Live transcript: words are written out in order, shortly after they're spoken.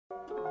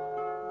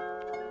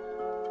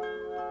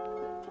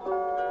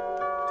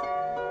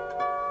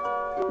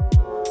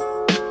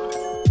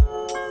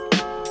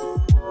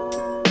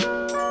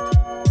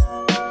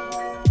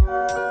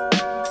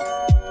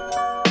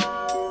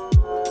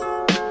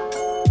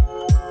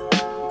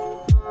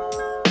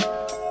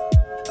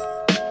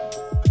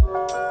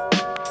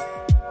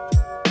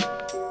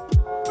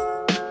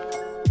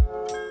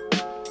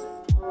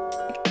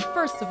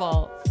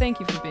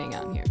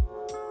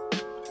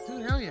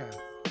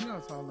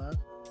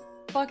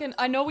fucking,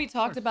 I know we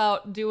talked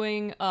about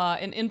doing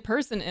an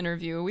in-person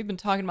interview. We've been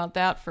talking about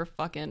that for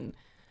fucking,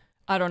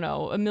 I don't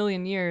know, a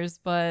million years,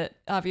 but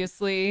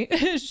obviously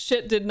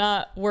shit did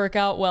not work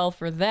out well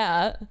for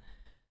that.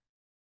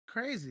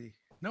 Crazy.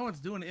 No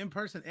one's doing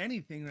in-person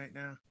anything right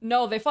now.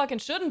 No, they fucking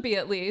shouldn't be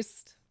at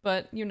least,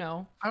 but you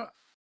know.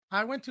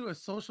 I went to a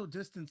social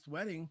distanced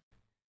wedding.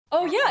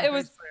 Oh Our yeah, it bass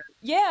was, player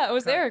yeah, it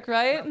was got, Eric,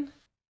 right?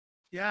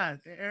 yeah,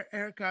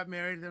 Eric got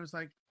married. There was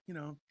like,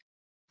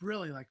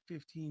 really like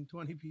 15,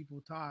 20 people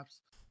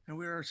tops. And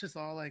we were just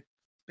all like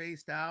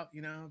spaced out,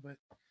 but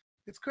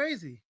it's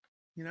crazy,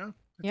 it's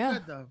Yeah.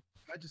 good though.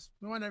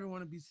 I want everyone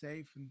to be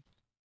safe, and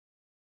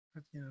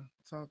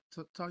it's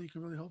all you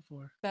can really hope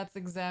for. That's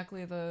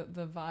exactly the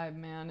vibe,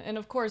 man. And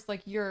of course,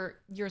 like you're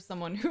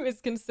someone who is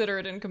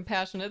considerate and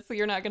compassionate, so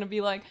you're not gonna be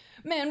like,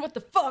 man, what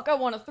the fuck? I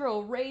want to throw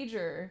a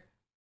rager.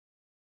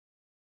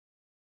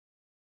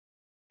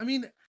 I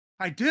mean,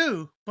 I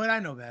do, but I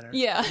know better.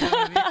 Yeah. You know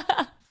what I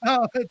mean?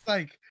 Oh, it's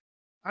like,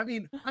 I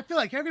mean, I feel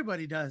like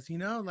everybody does,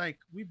 like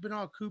we've been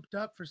all cooped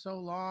up for so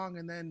long,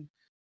 and then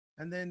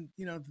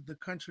the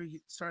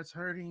country starts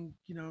hurting,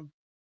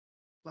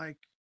 like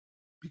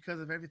because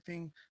of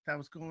everything that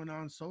was going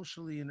on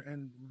socially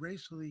and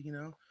racially,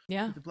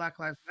 Yeah. with the Black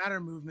Lives Matter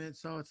movement.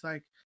 So it's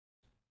like,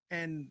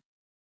 and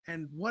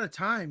what a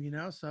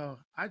time, So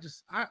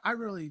I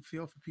really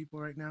feel for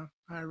people right now.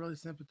 I really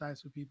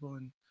sympathize with people,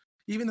 and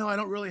even though I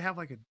don't really have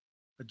like a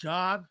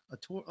job, a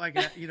tour, like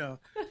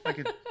like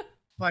a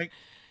like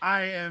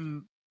I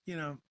am,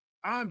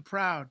 I'm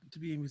proud to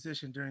be a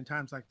musician during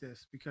times like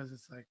this, because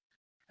it's like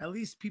at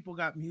least people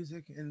got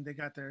music and they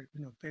got their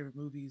favorite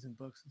movies and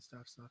books and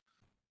stuff. So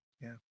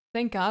yeah,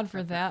 Thank God for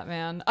I think that,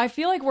 man. I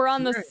feel like we're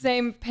on the serious.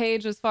 same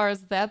page as far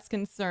as that's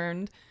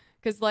concerned.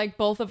 Because, like,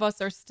 both of us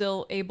are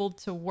still able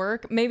to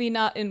work. Maybe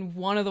not in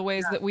one of the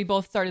ways Yeah. that we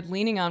both started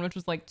leaning on, which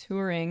was like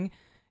touring,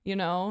 you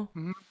know?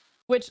 Mhm.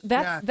 Which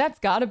Yeah. that's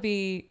got to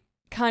be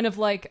kind of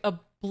like a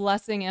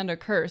blessing and a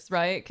curse,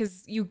 right?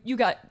 Because you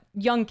got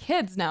young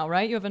kids now,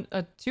 right? You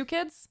have two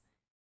kids?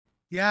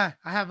 Yeah.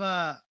 I have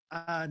a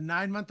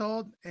 9-month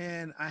old,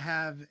 and I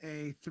have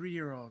a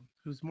 3-year old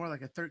who's more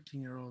like a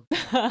 13-year-old.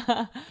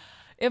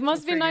 It We're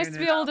must be nice figuring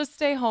to it be able out. to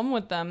stay home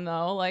with them,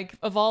 though. Like,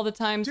 of all the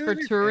times for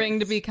Dude, it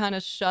touring to be is. kind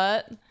of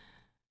shut.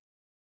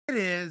 It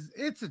is.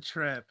 It's a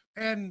trip.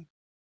 And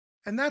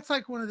that's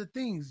like one of the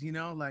things,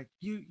 like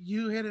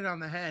you hit it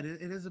on the head.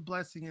 It is a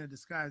blessing in a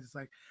disguise. It's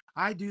like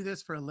I do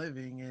this for a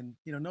living, and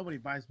nobody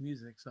buys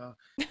music. So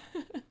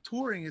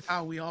touring is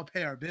how we all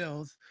pay our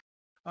bills.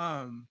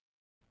 Um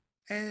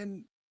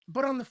and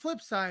but on the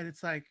flip side,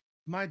 it's like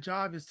my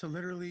job is to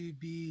literally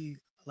be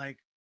like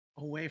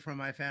away from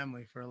my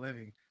family for a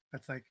living.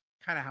 That's like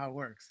kind of how it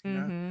works.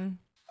 Mm-hmm.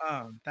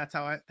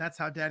 That's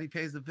how daddy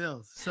pays the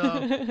bills.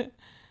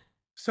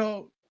 So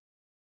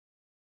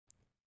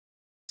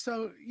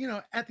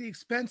at the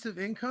expense of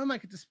income, I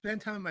get to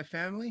spend time with my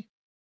family.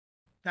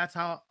 That's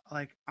how,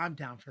 like, I'm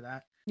down for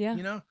that. Yeah.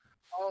 You know,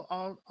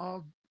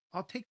 I'll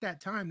take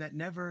that time that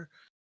never,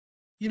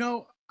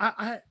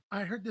 I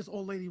heard this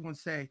old lady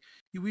once say,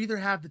 you either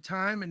have the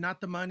time and not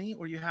the money,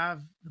 or you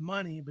have the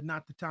money but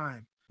not the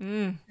time.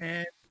 Mm.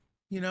 And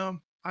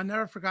I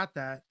never forgot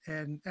that.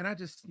 And I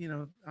just,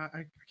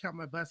 I count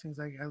my blessings.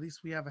 Like, at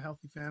least we have a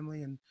healthy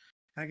family, and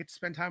I get to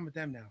spend time with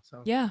them now.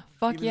 So Yeah.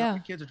 Fuck even though yeah. my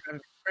kids are driving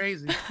me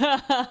crazy,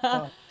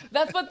 uh,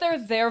 That's what they're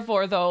there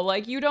for, though.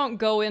 Like, you don't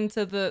go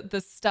into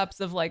the steps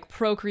of like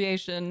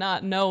procreation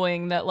not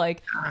knowing that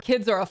like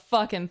kids are a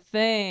fucking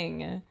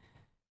thing.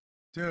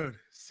 dude,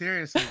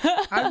 seriously,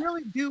 I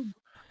really do.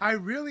 I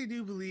really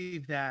do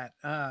believe that,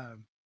 uh,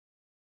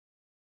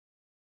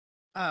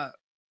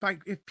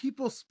 like, if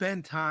people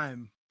spend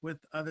time with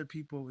other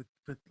people, with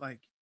like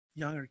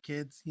younger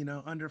kids,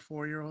 under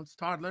 4-year-olds,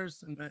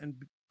 toddlers, and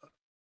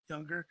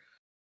younger,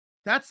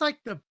 that's like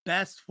the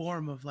best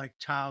form of like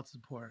child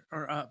support,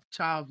 or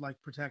child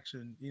like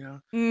protection.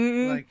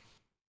 Mm. Like,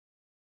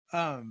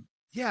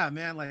 yeah,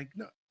 man, like,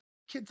 no,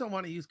 kids don't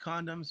want to use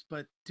condoms,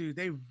 but dude,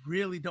 they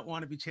really don't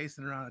want to be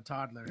chasing around a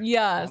toddler all damn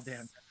Yes.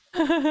 time.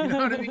 You know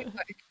what I mean?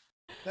 Like,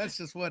 that's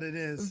just what it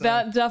is. So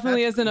That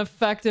definitely that's is an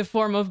effective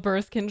form of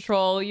birth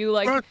control. You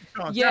like, birth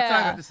control. That's what I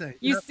meant yeah, to say.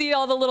 you Yep, see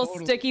all the little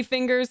totally. sticky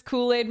fingers,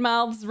 Kool-Aid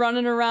mouths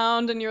running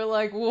around, and you're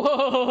like, whoa,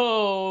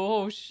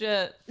 oh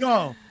shit.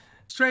 Yo,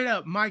 straight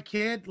up, my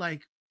kid,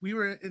 like, we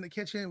were in the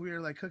kitchen, we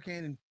were like cooking,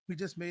 and we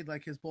just made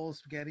like his bowl of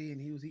spaghetti,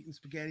 and he was eating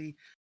spaghetti.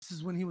 This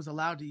is when he was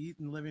allowed to eat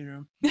in the living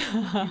room. He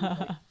was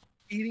like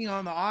eating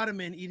on the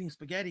ottoman, eating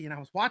spaghetti, and I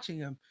was watching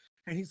him,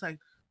 and he's like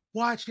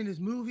watching his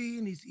movie,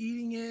 and he's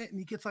eating it, and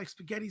he gets like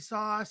spaghetti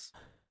sauce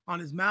on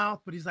his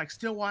mouth, but he's like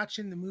still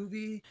watching the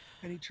movie,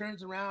 and he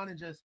turns around and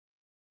just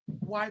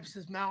wipes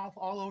his mouth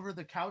all over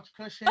the couch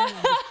cushion and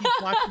just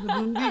keeps watching the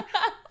movie. And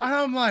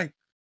I'm like,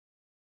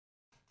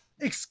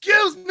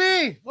 excuse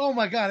me. Oh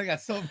my God, I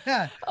got so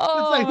mad. It's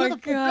Oh like, who my the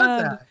fuck does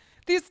god. that?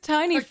 These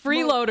tiny Like, the most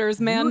freeloaders,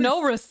 man,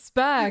 no rudest,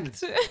 dude,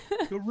 respect.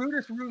 the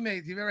rudest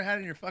roommates you've ever had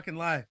in your fucking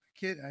life.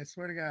 Kid, I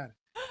swear to God.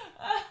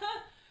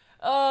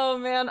 Oh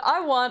man,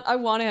 I want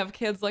to have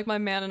kids. Like my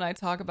man and I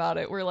talk about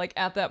it. We're like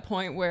at that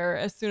point where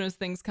as soon as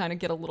things kind of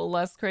get a little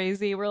less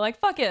crazy, we're like,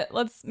 fuck it,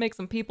 let's make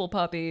some people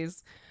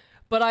puppies.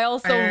 But I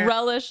also And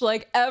relish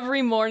like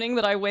every morning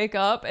that I wake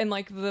up and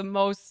like the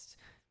most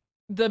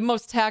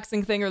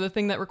taxing thing or the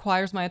thing that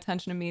requires my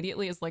attention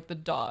immediately is like the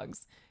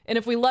dogs. And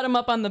if we let them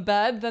up on the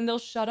bed, then they'll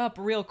shut up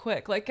real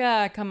quick. Like,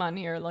 come on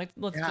here. Like,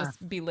 let's yeah.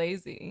 just be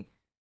lazy.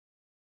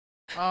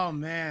 Oh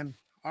man,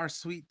 our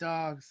sweet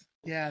dogs.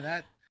 Yeah,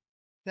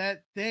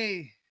 that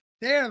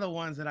they're the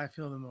ones that I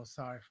feel the most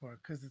sorry for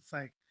because it's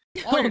like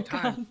all Oh your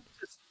time god.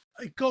 just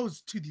it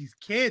goes to these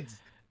kids,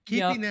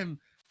 keeping Yep. them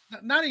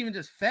not even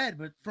just fed,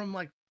 but from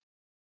like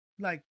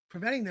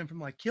preventing them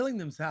from like killing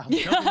themselves,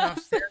 jumping off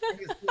Yes.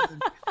 staircases.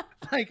 And,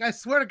 like I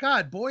swear to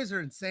God, boys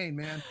are insane,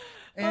 man.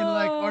 And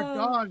like our Oh.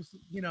 dogs,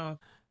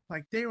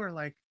 like they were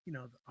like,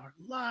 our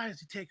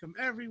lives. You take them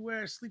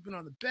everywhere, sleeping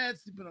on the bed,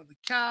 sleeping on the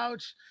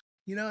couch,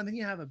 and then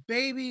you have a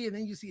baby, and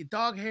then you see a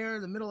dog hair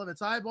in the middle of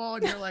its eyeball,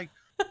 and you're like,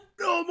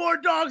 no more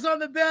dogs on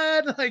the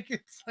bed. Like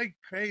it's like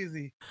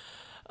crazy.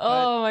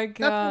 But Oh my that's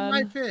what god.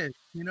 life is.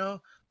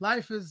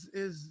 Life is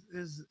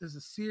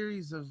a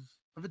series of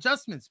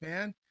adjustments,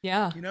 man.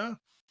 Yeah. You know,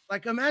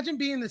 like imagine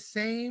being the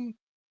same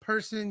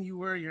person you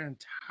were your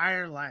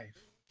entire life.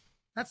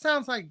 That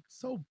sounds like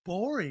so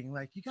boring.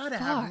 Like you got to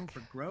have room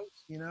Fuck. for growth.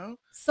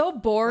 So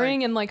Like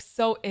boring and like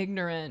so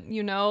ignorant.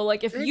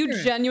 Like if you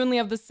ignorant. genuinely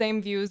have the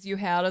same views you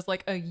had as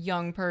like a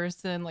young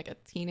person, like a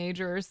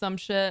teenager or some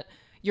shit,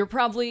 you're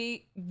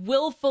probably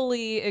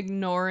willfully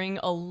ignoring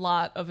a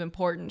lot of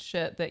important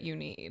shit that you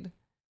need.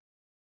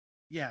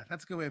 Yeah,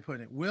 that's a good way of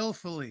putting it.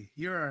 Willfully,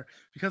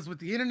 because with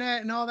the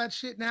internet and all that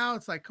shit now,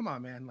 it's like, come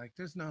on, man. Like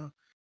there's no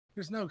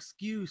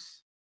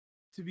excuse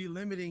to be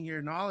limiting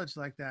your knowledge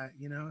like that.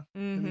 I mean,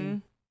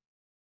 Mhm.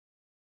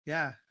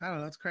 yeah, I don't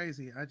know. It's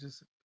crazy.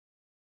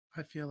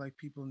 I feel like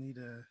people need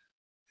to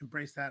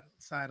embrace that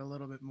side a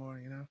little bit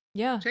more.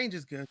 Yeah. Change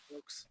is good,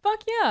 folks.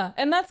 Fuck yeah.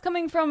 And that's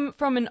coming from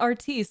an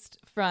artiste,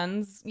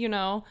 friends.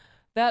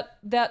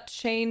 That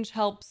change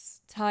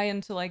helps tie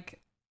into like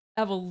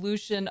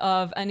evolution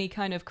of any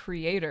kind of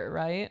creator,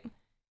 right?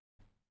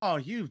 Oh,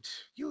 you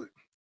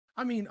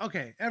I mean,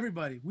 okay,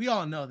 everybody, we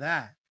all know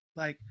that.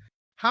 Like,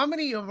 how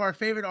many of our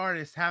favorite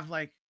artists have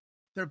like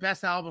their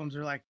best albums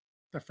are like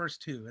the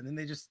first two, and then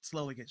they just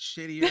slowly get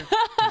shittier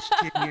and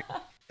shittier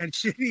and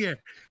shittier.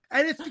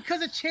 And it's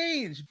because of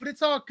change, but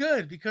it's all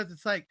good because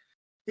it's like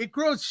it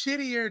grows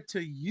shittier to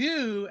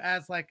you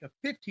as like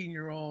a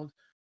 15-year-old,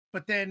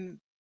 but then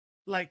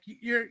like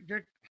you're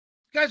you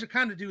guys are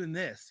kind of doing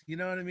this, you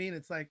know what I mean?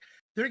 It's like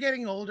they're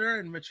getting older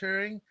and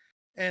maturing,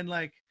 and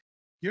like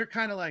you're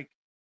kind of like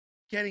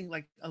getting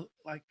like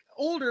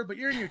older, but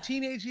you're in your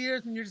teenage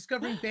years and you're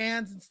discovering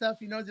bands and stuff.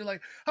 They're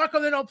like, how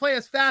come they don't play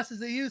as fast as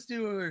they used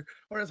to,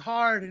 or as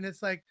hard? And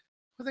it's like,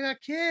 well, they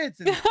got kids,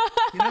 and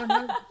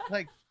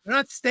like they're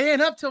not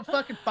staying up till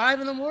fucking 5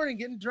 in the morning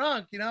getting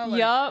drunk. Like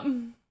Yup.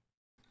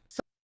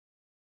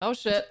 Oh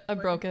it's shit, I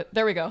like broke it.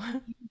 There we go.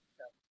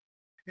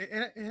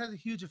 it has a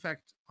huge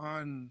effect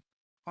on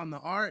the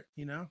art.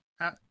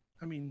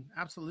 I mean,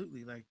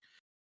 absolutely. Like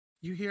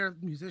you hear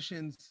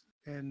musicians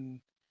and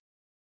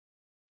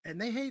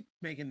they hate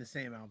making the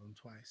same album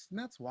twice, and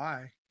that's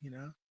why.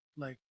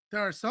 Like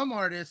there are some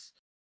artists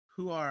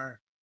who are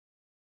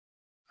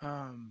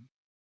um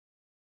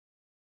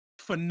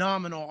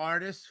phenomenal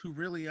artists who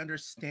really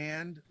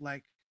understand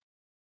like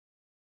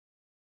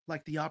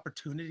the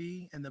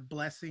opportunity and the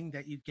blessing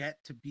that you get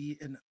to be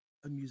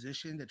a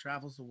musician that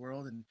travels the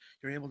world and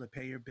you're able to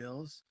pay your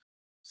bills,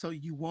 so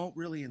you won't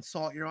really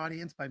insult your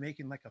audience by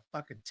making like a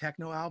fucking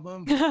techno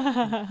album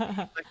and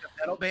like a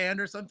metal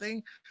band or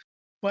something.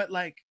 But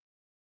like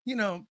you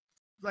know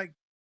like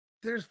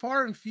there's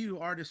far and few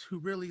artists who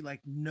really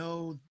like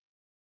know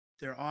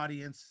their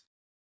audience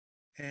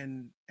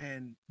and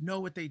know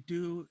what they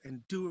do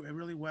and do it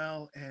really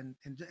well and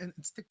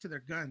stick to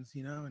their guns.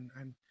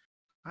 And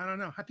I don't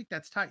know. I think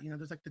that's tight.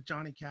 There's like the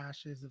Johnny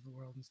Cashes of the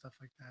world and stuff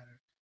like that.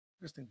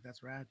 I just think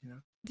that's rad.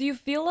 Do you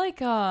feel like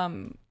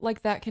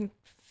that can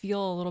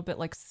feel a little bit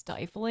like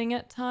stifling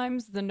at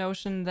times? The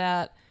notion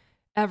that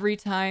every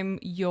time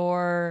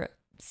your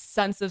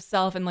sense of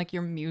self and like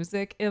your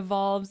music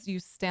evolves, you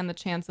stand the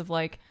chance of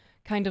like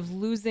kind of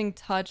losing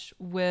touch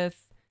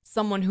with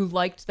someone who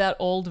liked that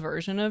old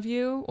version of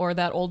you or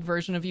that old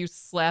version of you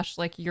slash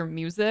like your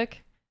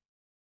music.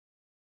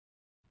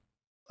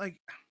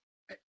 Like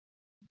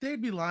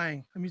they'd be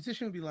lying. A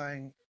musician would be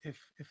lying if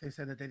they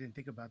said that they didn't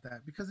think about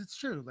that, because it's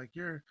true. Like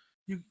you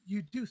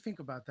do think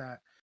about that.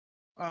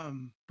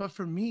 But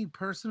for me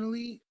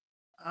personally,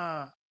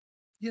 uh,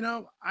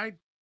 I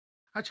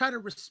try to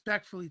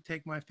respectfully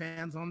take my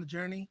fans on the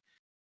journey.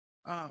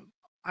 Um,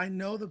 I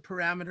know the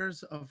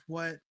parameters of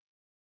what's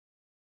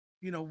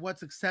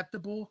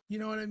acceptable. You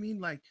know what I mean?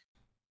 Like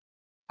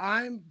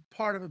I'm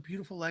part of a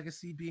beautiful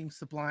legacy being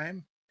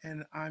Sublime,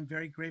 and I'm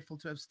very grateful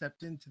to have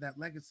stepped into that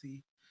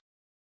legacy.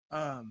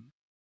 Um,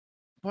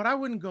 but I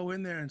wouldn't go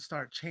in there and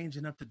start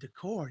changing up the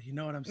decor. You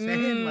know what I'm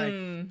saying? Like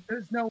Mm.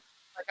 there's no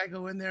like I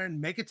go in there and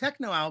make a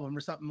techno album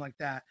or something like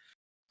that.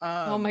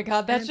 Oh my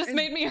God, that just And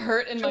made me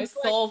hurt in my just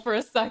like soul for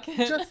a second.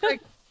 just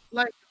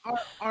like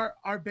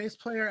our bass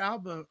player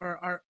Alba,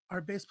 or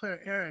our bass player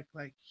Eric,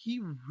 like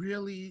he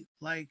really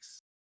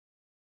likes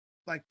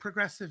like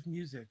progressive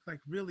music, like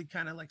really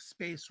kind of like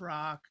space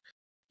rock,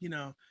 you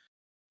know,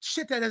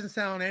 shit that doesn't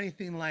sound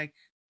anything like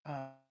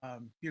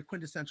your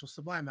quintessential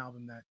Sublime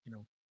album that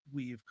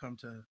we've come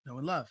to know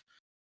and love.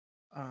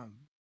 Um,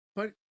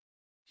 but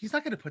he's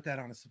not going to put that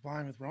on a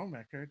Sublime with Rome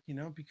record,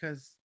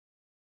 because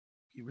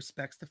he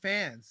respects the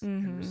fans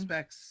and Mm-hmm.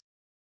 respects,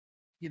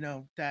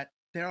 that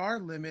there are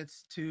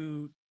limits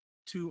to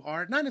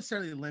art, not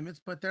necessarily limits,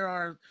 but there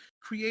are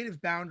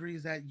creative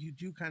boundaries that you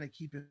do kind of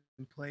keep in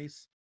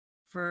place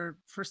for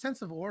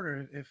sense of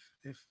order,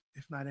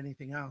 if not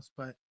anything else.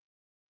 But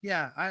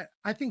yeah,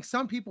 I think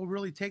some people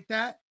really take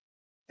that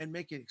and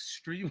make it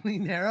extremely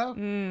narrow.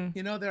 Mm.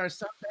 There are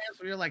some bands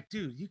where you're like,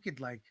 dude, you could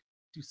like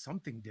do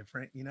something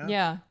different,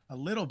 Yeah. a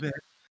little bit.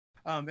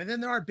 And then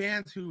there are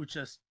bands who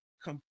just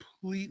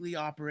completely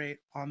operate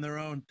on their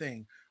own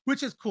thing,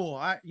 which is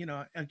cool.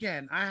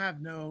 Again, I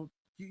have no,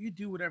 you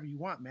do whatever you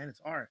want, man.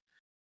 It's art.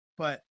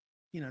 But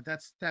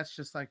that's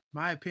just like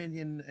my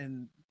opinion,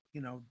 and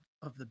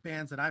of the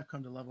bands that I've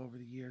come to love over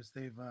the years,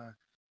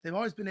 they've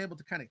always been able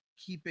to kind of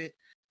keep it,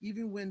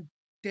 even when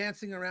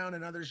dancing around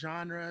in other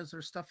genres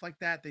or stuff like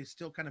that, they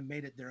still kind of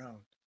made it their own,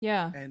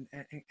 Yeah. and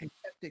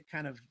kept it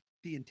kind of,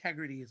 the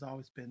integrity has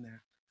always been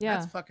there.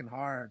 That's Yeah. fucking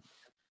hard.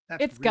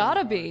 That's It's really gotta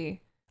hard.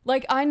 be.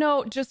 Like, I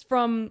know just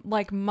from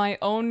like my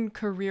own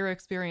career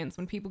experience,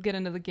 when people get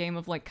into the game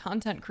of like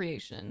content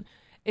creation,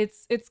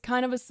 it's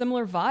kind of a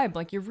similar vibe.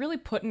 Like, you're really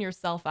putting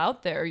yourself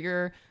out there.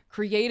 You're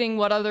creating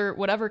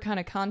whatever kind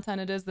of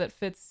content it is that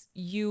fits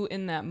you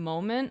in that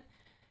moment.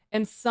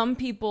 And some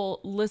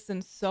people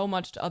listen so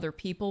much to other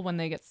people when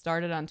they get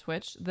started on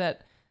Twitch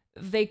that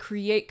they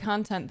create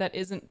content that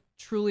isn't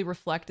truly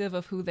reflective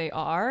of who they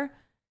are.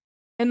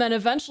 And then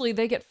eventually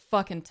they get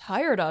fucking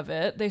tired of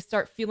it. They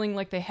start feeling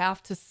like they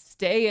have to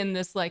stay in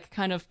this like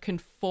kind of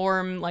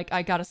conform, like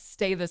I gotta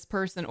stay this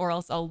person or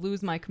else I'll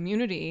lose my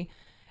community.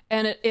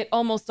 And it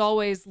almost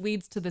always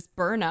leads to this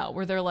burnout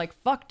where they're like,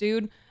 fuck,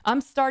 dude, I'm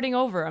starting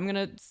over. I'm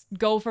gonna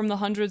go from the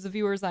hundreds of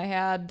viewers I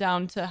had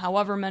down to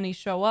however many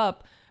show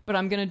up, but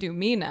I'm gonna do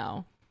me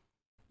now.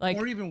 Or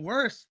Like, even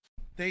worse,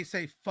 they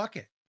say, fuck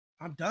it,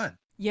 I'm done.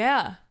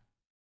 yeah,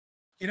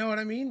 You know what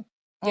I mean?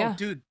 Oh, yeah.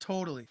 dude,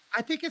 totally.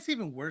 I think it's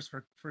even worse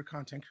for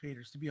content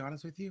creators, to be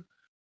honest with you.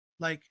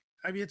 Like,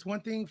 I mean, it's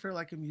one thing for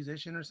like a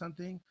musician or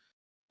something.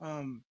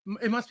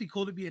 It must be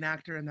cool to be an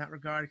actor in that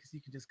regard, because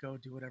you can just go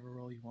do whatever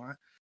role you want.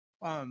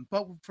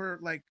 But for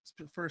like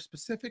for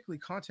specifically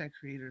content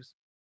creators,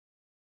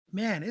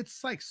 man,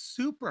 it's like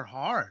super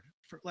hard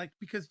for like,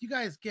 because you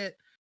guys get,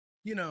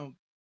 you know,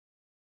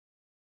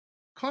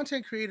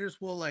 content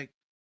creators will like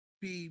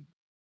be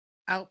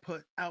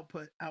output,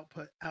 output,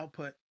 output,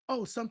 output.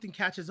 Oh, something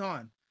catches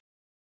on.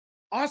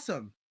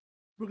 Awesome.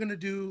 We're gonna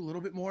do a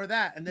little bit more of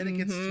that. And then it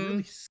gets Mm-hmm.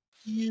 really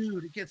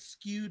skewed. It gets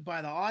skewed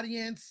by the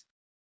audience.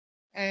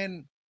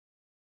 And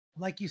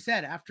like you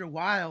said, after a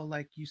while,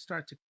 like you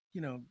start to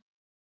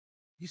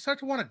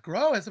want to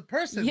grow as a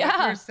person, like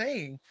we were Yeah.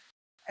 saying.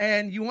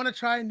 And you want to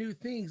try new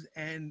things.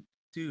 And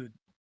dude,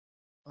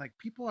 like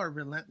people are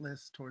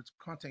relentless towards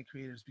content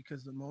creators,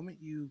 because the moment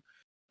you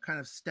kind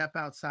of step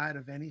outside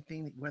of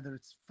anything, whether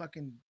it's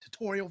fucking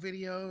tutorial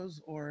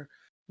videos or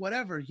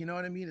whatever, you know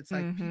what I mean? It's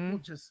like Mm-hmm. people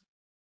just,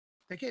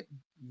 they get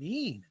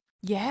mean,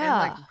 and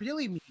like Yeah.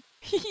 really mean,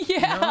 you know?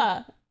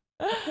 Yeah.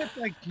 It's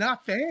like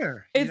not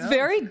fair, It's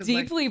very Because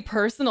like, deeply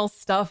personal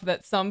stuff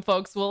that some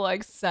folks will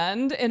like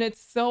send. And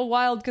it's so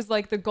wild because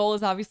like the goal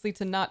is obviously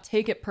to not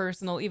take it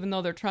personal, even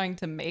though they're trying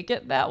to make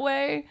it that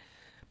way.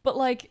 But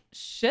like,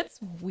 shit's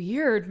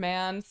weird,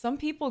 man. Some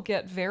people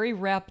get very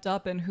wrapped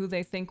up in who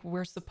they think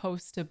we're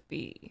supposed to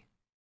be.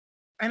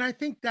 and I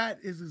think that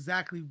is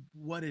exactly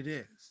what it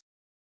is.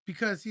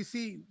 Because you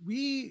see,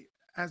 we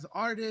as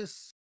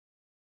artists,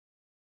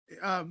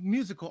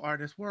 musical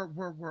artists,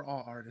 we're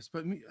all artists,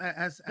 but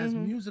as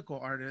Mm-hmm. musical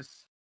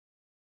artists,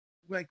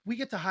 like we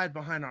get to hide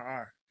behind our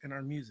art and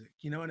our music,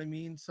 you know what I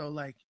mean? So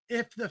like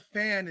if the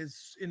fan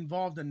is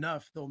involved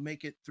enough, they'll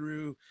make it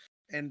through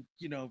and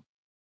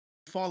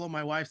follow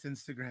my wife's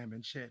Instagram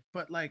and shit.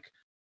 But like,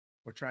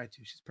 or try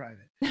to, she's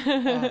private.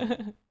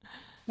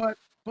 um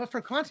but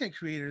for content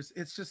creators,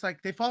 it's just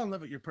like they fall in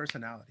love with your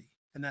personality,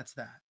 and that's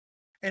that.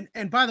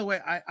 And by the way,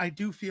 I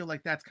do feel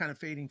like that's kind of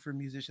fading for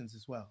musicians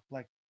as well,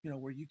 like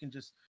where you can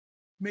just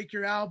make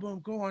your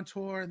album, go on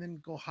tour, and then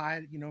go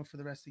hide for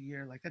the rest of the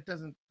year. Like that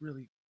doesn't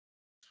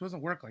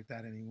work like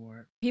that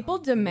anymore. People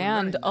And we're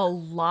demand learning a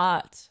that.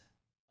 lot.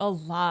 A They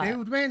lot.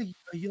 would demand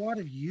a lot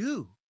of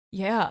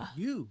Yeah.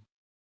 you,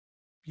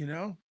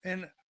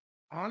 and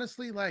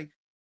honestly, like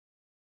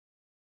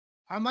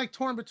I'm like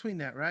torn between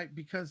that, right?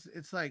 Because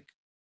it's like,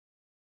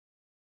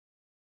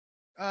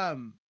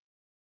 um,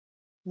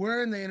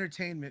 we're in the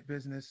entertainment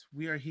business.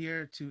 We are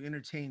here to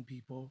entertain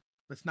people.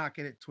 Let's not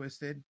get it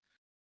twisted.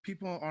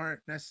 People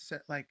aren't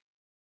necessarily like,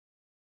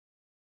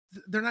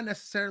 they're not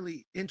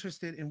necessarily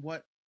interested in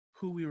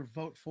who we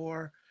vote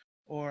for,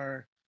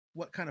 or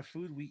what kind of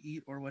food we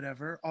eat or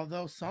whatever,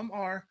 although some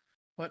are,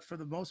 but for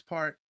the most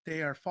part,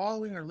 they are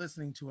following or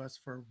listening to us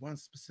for one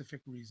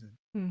specific reason.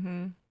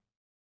 Mm-hmm.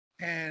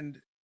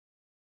 And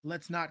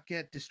let's not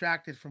get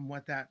distracted from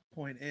what that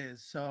point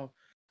is. So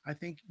I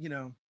think,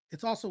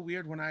 it's also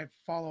weird when I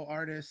follow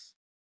artists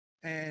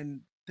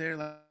and they're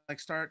like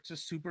start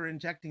just super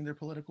injecting their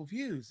political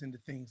views into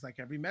things like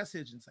every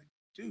message. And it's like,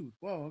 dude,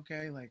 whoa,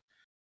 okay, like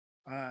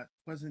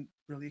wasn't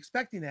really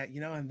expecting that,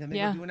 and then they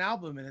go Yeah. do an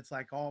album and it's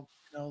like all,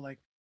 like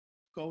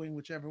going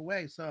whichever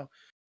way. So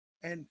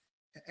and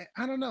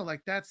I don't know,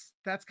 like that's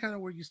kind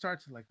of where you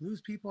start to like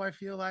lose people, I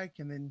feel like,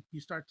 and then you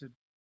start to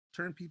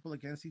turn people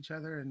against each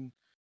other. And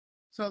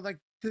so like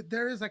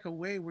there is like a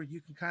way where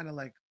you can kind of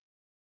like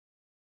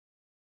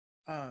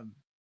um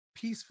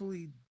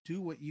peacefully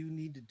do what you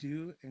need to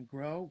do and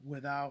grow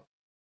without,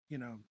 you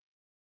know,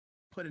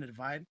 putting a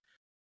divide.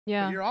 But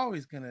Yeah. you're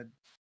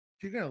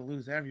gonna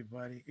lose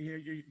everybody.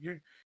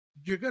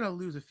 You're gonna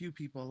lose a few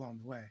people along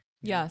the way.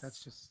 That's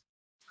Yes. just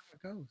how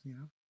it goes. You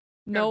gotta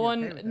No be one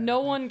okay with that, I no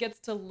think. one gets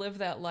to live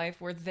that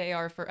life where they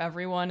are for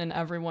everyone and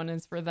everyone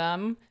is for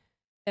them.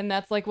 And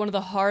that's like one of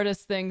the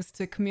hardest things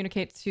to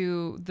communicate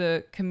to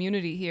the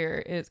community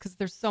here is because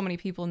there's so many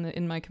people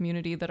in my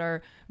community that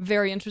are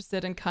very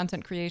interested in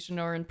content creation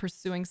or in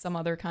pursuing some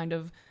other kind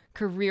of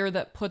career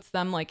that puts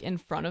them like in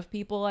front of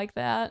people like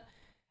that.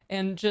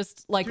 And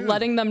just like Dude,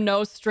 letting them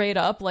know straight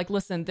up, like,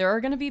 listen, there are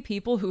going to be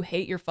people who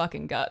hate your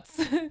fucking guts.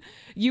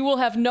 You will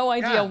have no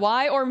idea yeah,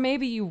 why, or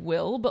maybe you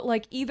will, but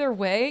like either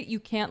way, you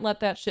can't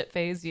let that shit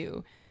phase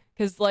you.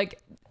 Cause like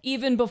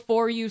even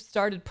before you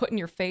started putting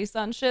your face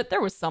on shit,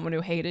 there was someone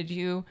who hated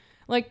you.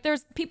 Like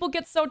there's people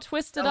get so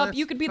twisted well, up.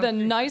 You that's could be the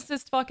something.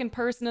 nicest fucking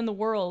person in the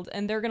world,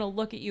 and they're gonna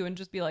look at you and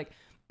just be like,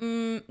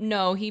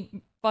 no, he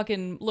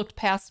fucking looked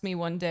past me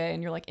one day,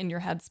 and you're like in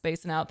your head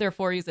spacing out.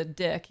 Therefore, he's a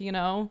dick, you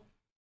know?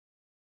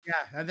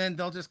 Yeah, and then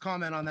they'll just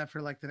comment on that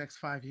for like the next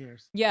 5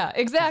 years Yeah,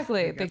 because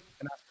exactly. they got They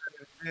nothing else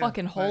better to do.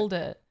 fucking But hold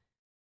it.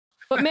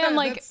 But man,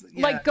 like that's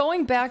yeah, like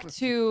going that's back what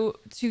people.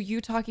 to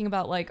you talking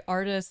about like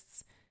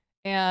artists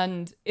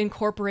and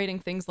incorporating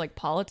things like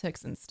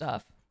politics and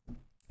stuff.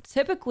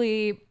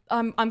 Typically,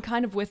 I'm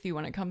kind of with you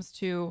when it comes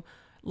to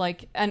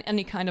like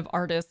any kind of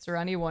artist or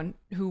anyone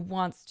who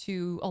wants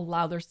to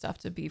allow their stuff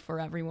to be for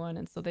everyone,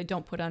 and so they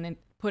don't put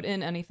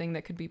in anything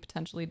that could be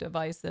potentially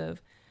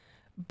divisive.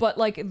 But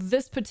like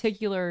this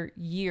particular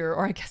year,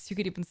 or I guess you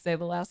could even say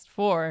the last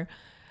four,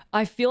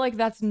 I feel like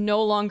that's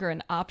no longer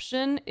an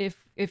option if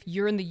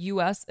you're in the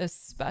US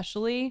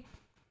especially.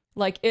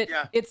 Like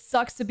Yeah, it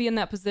sucks to be in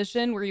that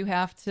position where you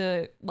have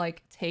to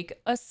like take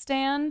a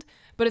stand,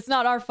 but it's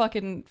not our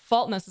fucking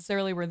fault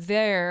necessarily. We're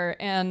there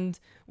and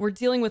we're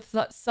dealing with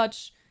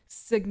such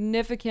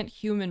significant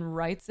human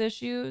rights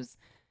issues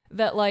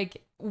that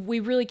like we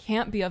really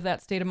can't be of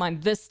that state of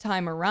mind this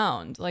time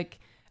around. Like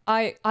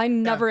I yeah.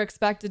 never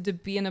expected to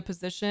be in a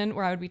position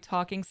where I would be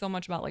talking so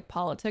much about like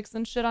politics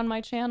and shit on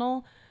my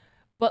channel.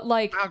 But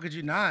like How could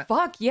you not?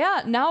 fuck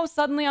yeah. Now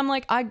suddenly I'm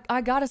like, I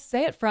gotta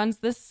say it, friends.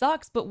 This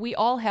sucks, but we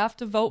all have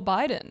to vote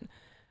Biden.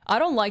 I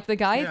don't like the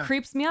guy. He Yeah,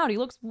 creeps me out. He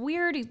looks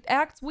weird. He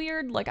acts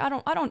weird. Like I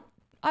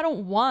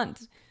don't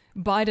want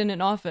Biden in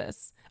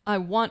office. I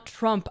want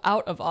Trump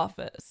out of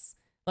office.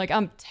 Like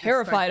I'm it's like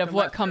terrified the of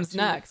what left have comes two.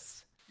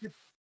 next. It's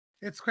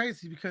it's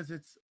crazy because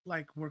it's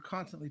like we're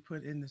constantly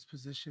put in this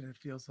position. It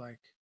feels like,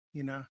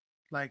 you know,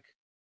 like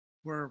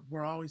we're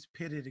always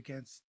pitted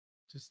against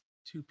just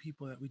two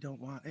people that we don't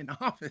want in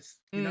office.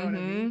 You know what I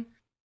mean?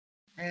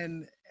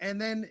 Mm-hmm.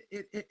 And then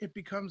it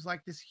becomes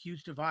like this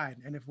huge divide.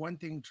 And if one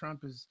thing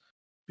Trump has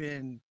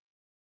been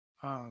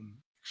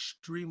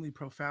extremely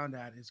profound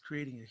at is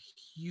creating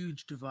a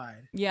huge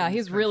divide Yeah, in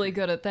this he's really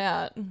country. good at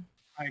that.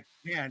 Like,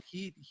 man,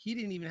 he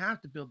didn't even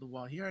have to build the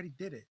wall. He already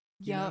did it,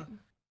 you know? Yep.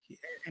 He,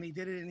 and he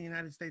did it in the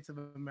United States of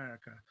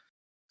America.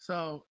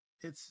 So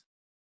it's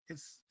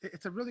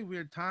a really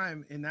weird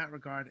time in that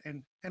regard.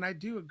 And I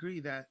do agree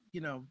that,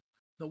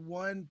 the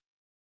one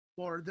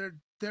or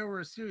there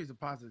were a series of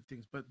positive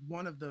things, but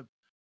one of the,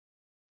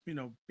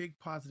 big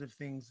positive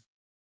things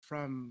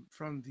from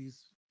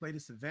these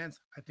latest events,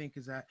 I think,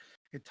 is that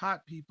it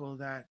taught people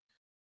that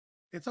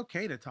it's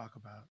okay to talk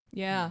about,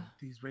 Yeah.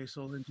 these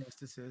racial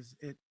injustices.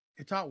 It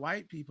taught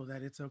white people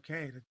that it's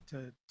okay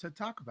to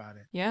talk about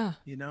it. Yeah.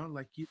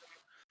 Like you,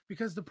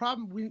 because the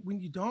problem when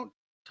you don't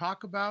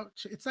talk about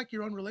it's like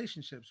your own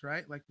relationships,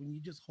 right? Like when you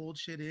just hold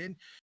shit in,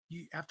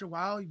 you after a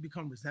while you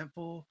become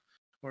resentful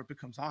or it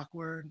becomes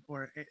awkward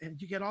and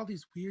you get all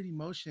these weird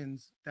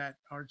emotions that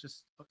are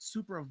just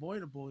super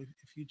avoidable if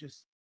you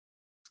just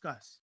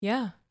discuss,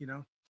 Yeah. you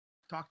know,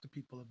 talk to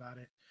people about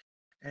it.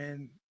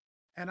 And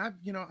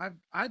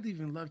I'd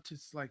even love to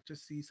like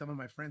just see some of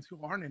my friends who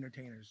aren't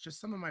entertainers, just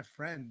some of my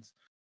friends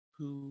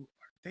who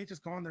they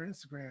just go on their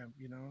Instagram,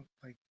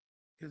 like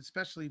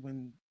especially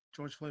when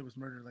George Floyd was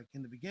murdered, like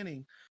in the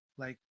beginning,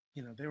 like,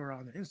 they were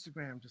on their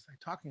Instagram just like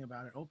talking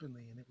about it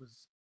openly. And it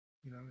was,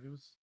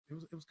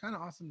 it was kind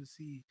of awesome to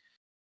see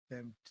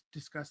them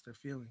discuss their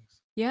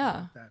feelings Yeah.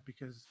 about that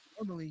because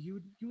normally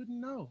you wouldn't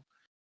know.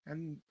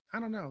 And I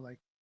don't know, like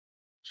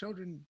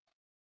children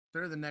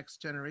they're the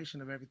next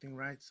generation of everything,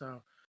 right?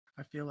 So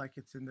I feel like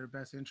it's in their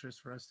best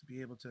interest for us to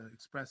be able to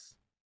express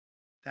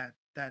that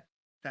that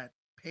that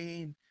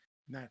pain,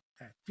 that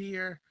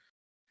fear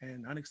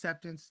and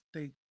unacceptance.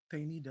 They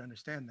need to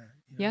understand that,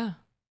 you know. Yeah.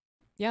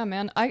 Yeah,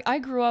 man. I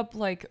grew up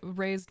like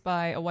raised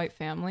by a white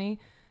family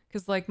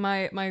because like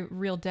my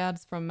real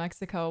dad's from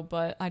Mexico,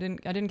 but I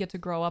didn't get to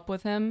grow up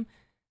with him.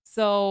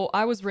 So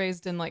I was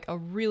raised in like a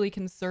really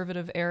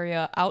conservative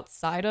area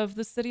outside of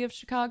the city of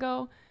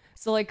Chicago.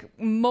 So like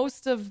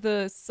most of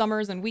the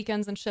summers and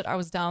weekends and shit, I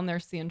was down there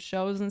seeing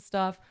shows and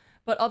stuff.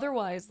 But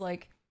otherwise,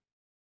 like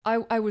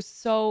I was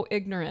so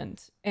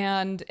ignorant.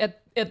 And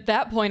at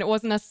that point, it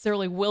wasn't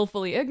necessarily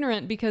willfully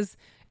ignorant because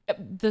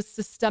the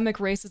systemic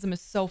racism is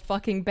so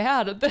fucking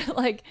bad that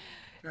like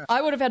Yeah.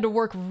 I would have had to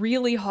work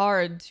really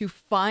hard to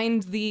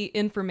find the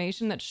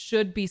information that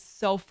should be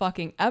so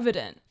fucking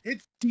evident.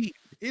 It's deep.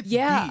 It's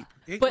Yeah. deep.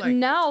 It But like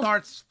now,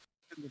 starts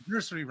in the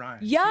nursery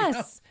rhymes.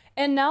 yes.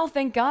 And now,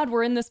 thank God,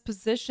 we're in this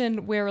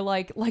position where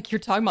like you're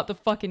talking about the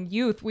fucking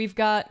youth. We've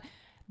got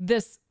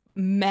this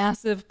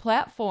massive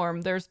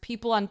platform. There's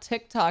people on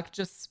TikTok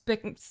just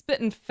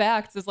spitting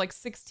facts as like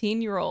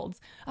 16-year-olds.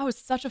 I was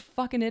such a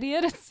fucking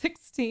idiot at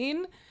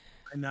 16.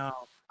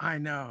 I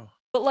know.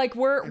 But like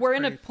we're It's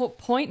in a crazy.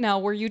 point now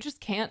where you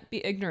just can't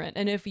be ignorant.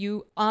 And if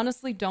you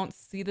honestly don't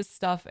see this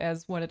stuff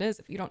as what it is,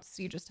 if you don't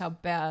see just how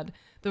bad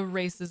the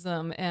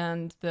racism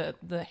and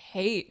the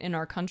hate in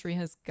our country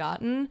has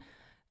gotten,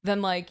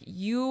 then like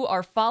you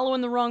are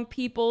following the wrong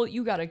people.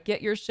 You got to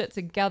get your shit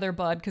together,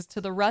 bud, because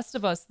to the rest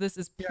of us, this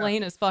is Yeah.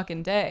 plain as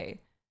fucking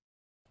day.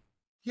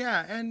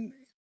 Yeah, and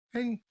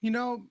you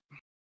know,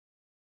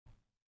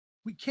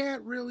 we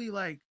can't really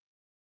like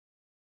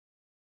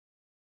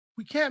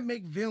we can't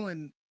make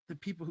villain the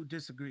people who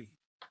disagree.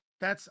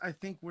 That's I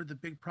think where the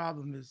big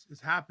problem is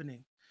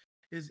happening.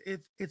 Is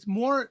it's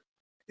more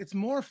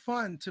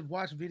fun to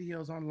watch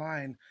videos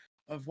online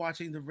of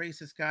watching the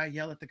racist guy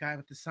yell at the guy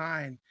with the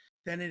sign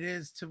than it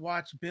is to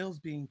watch bills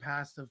being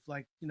passed of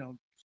like, you know,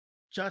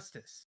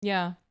 justice.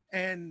 Yeah.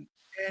 And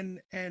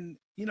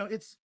you know,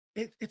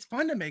 it's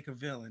fun to make a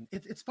villain.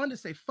 It's fun to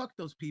say fuck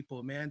those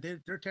people, man.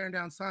 They're tearing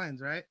down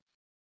signs, right?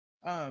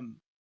 Um,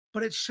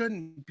 but it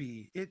shouldn't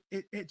be.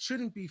 It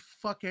shouldn't be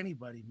fuck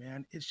anybody,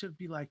 man. It should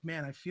be like,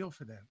 man, I feel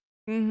for them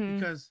Mm-hmm.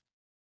 because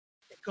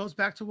it goes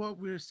back to what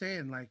we were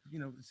saying, like, you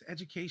know, it's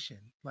education.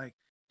 Like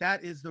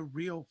that is the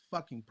real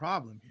fucking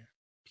problem here.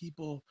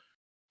 People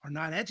are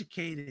not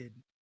educated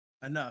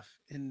enough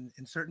in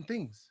certain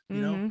things, you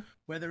know, Mm-hmm.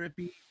 whether it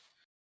be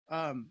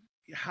um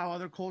how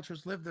other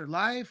cultures live their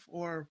life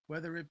or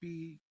whether it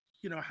be,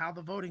 you know, how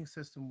the voting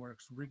system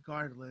works.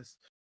 Regardless,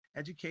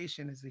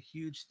 education is a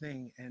huge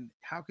thing, and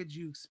how could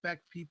you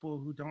expect people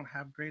who don't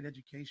have great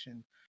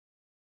education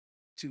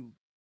to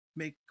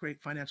make great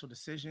financial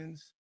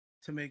decisions,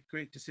 to make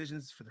great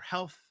decisions for their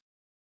health,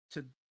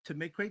 to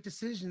make great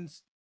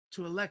decisions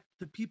to elect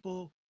the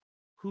people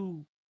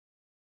who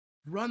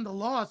run the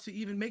laws to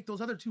even make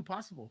those other two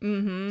possible?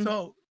 Mm-hmm.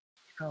 So,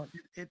 you know,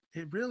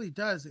 it really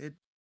does.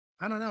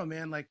 I don't know,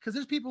 man. Like, because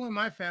there's people in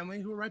my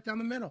family who are right down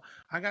the middle.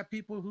 I got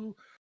people who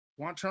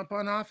want Trump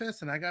on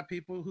office, and I got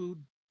people who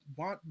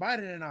want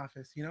Biden in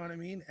office. You know what I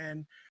mean?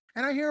 And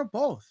I hear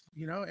both.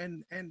 You know,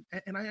 and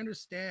I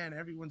understand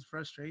everyone's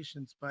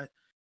frustrations, but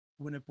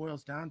when it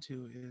boils down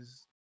to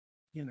is,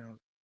 you know,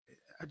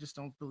 I just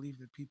don't believe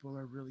that people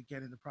are really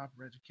getting the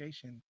proper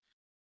education.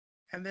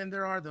 And then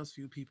there are those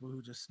few people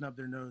who just snub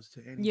their nose to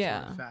any sort of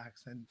Yeah.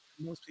 facts, and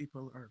most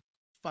people are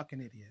fucking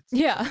idiots.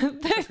 Yeah, So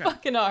they it's okay.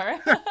 fucking are.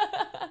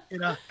 You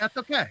know, that's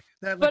okay.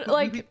 That But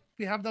like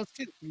we have those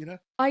too, you know?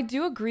 I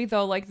do agree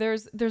though, like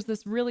there's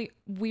this really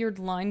weird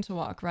line to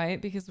walk,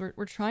 right? Because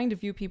we're trying to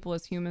view people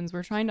as humans.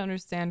 We're trying to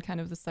understand kind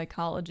of the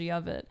psychology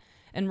of it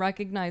and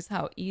recognize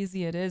how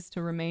easy it is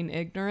to remain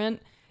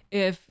ignorant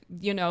if,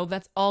 you know,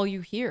 that's all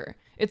you hear.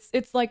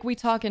 It's like we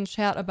talk in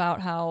chat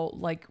about how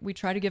like we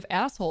try to give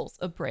assholes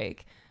a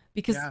break.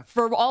 Because Yeah.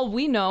 for all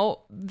we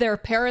know, their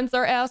parents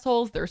are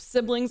assholes, their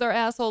siblings are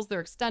assholes, their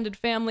extended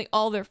family,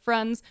 all their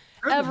friends, They're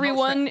the most at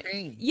everyone,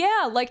 pain.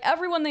 yeah, like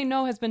everyone they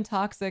know has been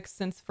toxic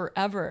since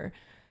forever.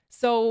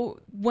 So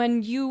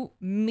when you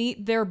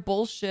meet their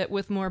bullshit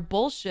with more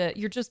bullshit,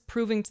 you're just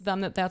proving to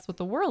them that that's what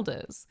the world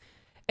is.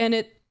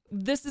 And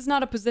this is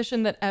not a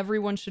position that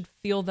everyone should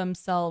feel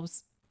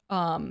themselves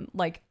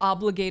like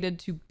obligated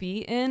to be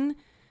in.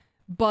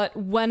 But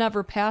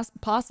whenever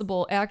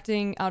possible,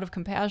 acting out of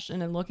compassion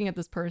and looking at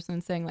this person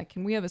and saying, like,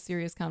 can we have a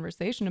serious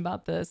conversation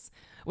about this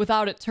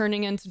without it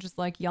turning into just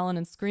like yelling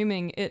and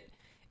screaming, it,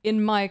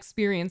 in my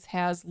experience,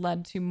 has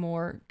led to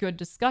more good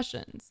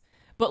discussions.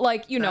 But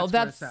like, you know,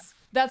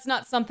 that's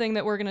not something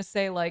that we're going to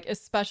say, like,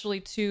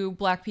 especially to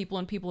Black people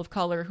and people of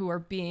color who are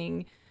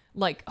being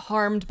like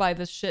harmed by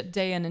this shit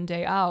day in and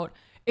day out.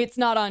 It's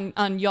not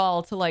on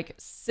y'all to like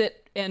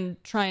sit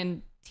and try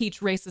and teach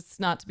racists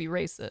not to be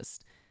racist.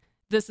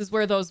 This is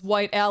where those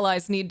white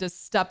allies need to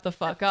step the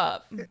fuck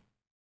up.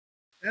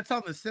 That's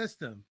on the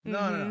system. No,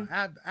 Mhm.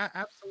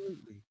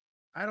 absolutely.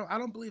 I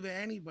don't believe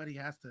that anybody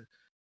has to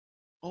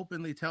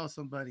openly tell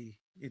somebody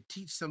it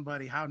teach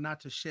somebody how not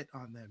to shit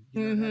on them.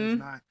 You know, that is Mm-hmm.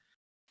 not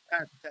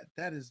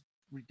that is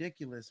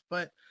ridiculous.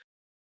 But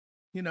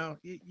you know,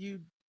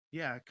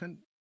 yeah,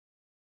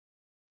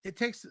 it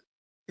takes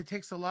it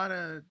takes a lot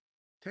of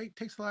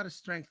takes a lot of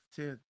strength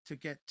to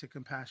get to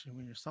compassion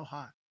when you're so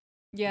hot,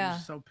 when you're Yeah.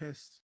 so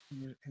pissed,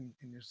 and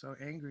you're so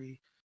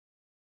angry,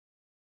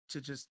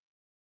 to just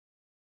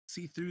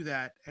see through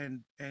that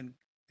and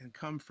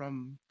come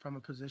from a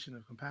position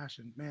of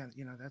compassion. Man,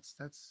 you know, that's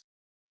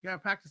you gotta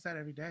practice that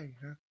every day,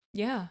 you know?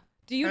 Yeah.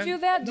 Do you And do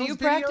that? Do you those videos,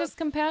 practice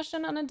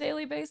compassion on a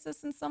daily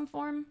basis in some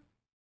form?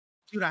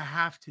 dude, I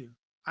have to,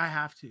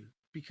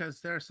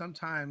 because there are some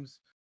times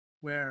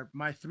where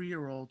my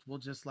 3-year-old will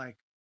just like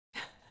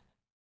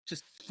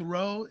just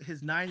throw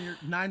his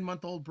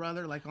 9-month old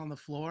brother like on the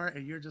floor,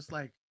 and you're just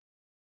like,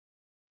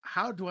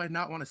 how do I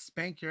not want to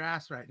spank your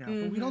ass right now?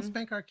 But we don't Mm-hmm.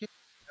 spank our kids.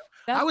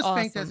 I That's was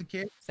spanked as a awesome.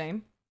 kid.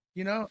 Same.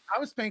 You know, I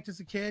was spanked as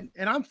a kid,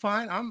 and I'm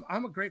fine.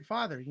 I'm a great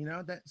father, you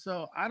know, that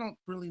so I don't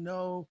really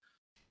know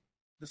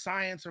the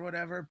science or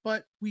whatever,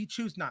 but we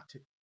choose not to.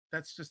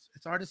 That's just,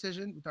 it's our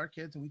decision with our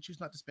kids, and we choose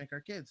not to spank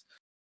our kids.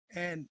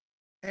 And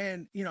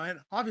you know, and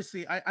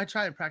obviously I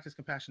try and practice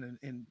compassion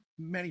in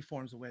many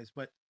forms of ways,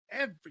 but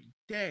every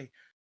day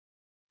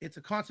it's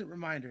a constant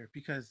reminder,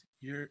 because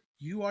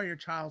you are your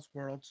child's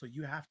world, so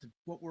you have to,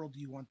 what world do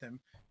you want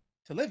them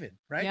to live in,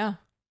 right? Yeah.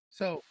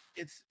 So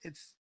it's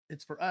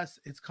for us,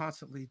 it's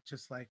constantly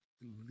just like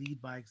lead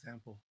by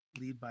example,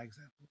 lead by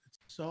example. It's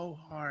so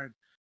hard,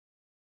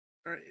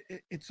 or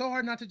it's so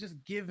hard not to just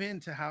give in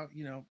to how,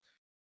 you know,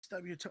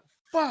 stub your toe,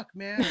 fuck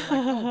man, or like,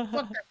 oh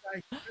fuck that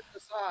guy, rip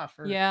this off,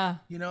 or Yeah.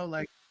 you know,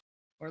 like,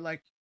 or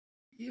like,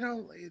 you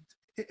know,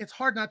 it's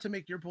hard not to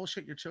make your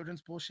bullshit your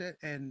children's bullshit,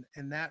 and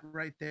that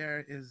right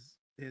there is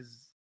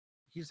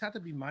you just have to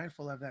be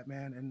mindful of that,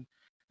 man.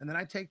 And then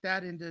I take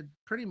that into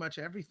pretty much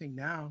everything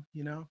now,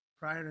 you know.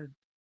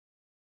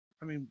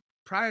 I mean,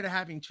 prior to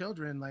having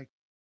children, like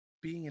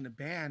being in a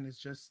band is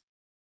just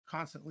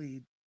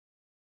constantly,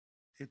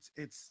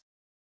 it's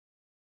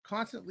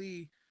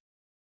constantly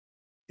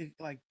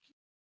like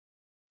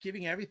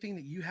giving everything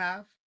that you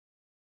have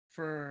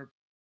for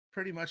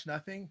pretty much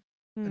nothing,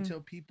 Mm.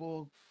 until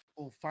people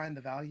will find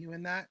the value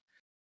in that.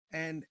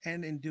 And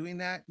in doing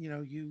that, you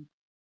know, you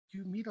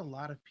meet a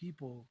lot of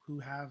people who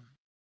have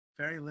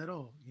very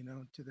little, you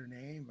know, to their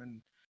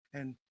name,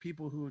 and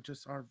people who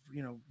just are,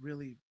 you know,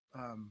 really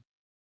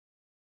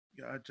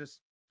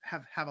just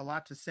have a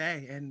lot to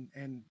say,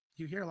 and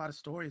you hear a lot of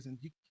stories, and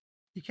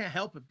you can't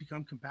help but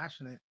become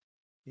compassionate,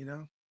 you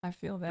know, I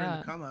feel during the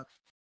that. come up.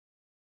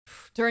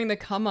 During the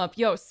come up.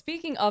 Yo,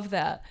 speaking of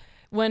that,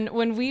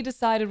 when we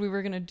decided we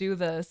were gonna do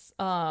this,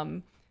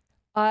 I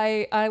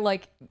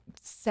like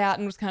sat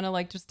and was kind of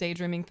like just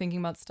daydreaming, thinking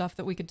about stuff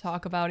that we could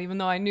talk about, even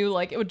though I knew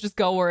like it would just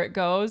go where it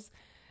goes.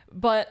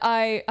 But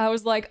I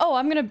was like, oh,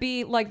 I'm gonna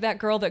be like that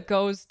girl that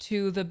goes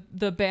to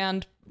the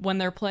band when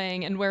they're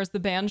playing and wears the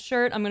band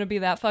shirt. I'm gonna be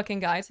that fucking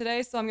guy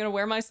today. So I'm gonna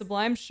wear my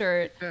Sublime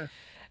shirt. Yeah.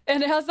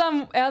 And as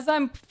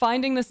I'm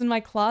finding this in my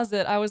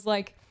closet, I was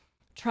like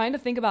trying to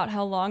think about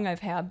how long I've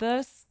had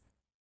this.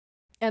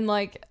 And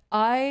like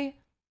I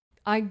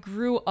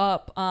grew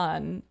up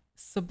on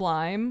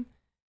Sublime.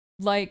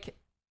 Like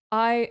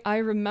I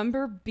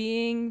remember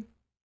being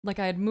like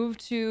I had moved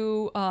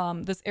to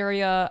this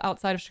area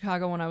outside of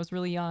Chicago when I was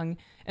really young,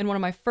 and one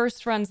of my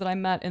first friends that I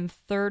met in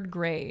 3rd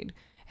grade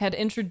had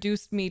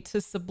introduced me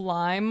to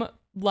Sublime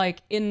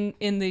like in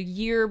the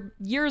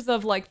years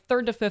of like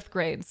 3rd to 5th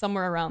grade,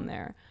 somewhere around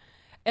there.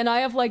 And I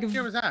have like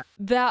Here was that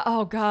that,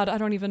 oh god, I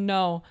don't even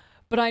know.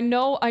 But I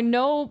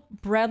know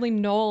Bradley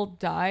Noel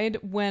died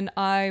when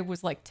I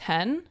was like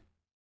 10.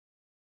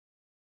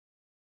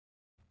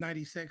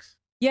 96.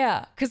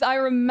 Yeah, because I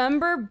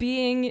remember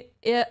being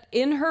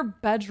in her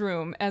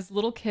bedroom as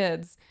little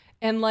kids,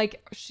 and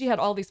like she had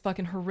all these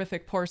fucking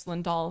horrific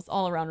porcelain dolls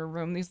all around her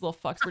room. These little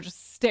fucks were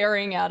just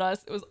staring at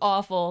us. It was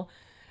awful.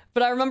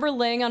 But I remember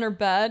laying on her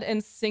bed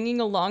and singing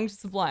along to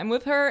Sublime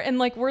with her, and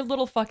like we're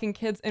little fucking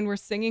kids, and we're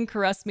singing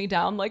 "Caress Me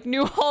Down," like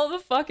knew all the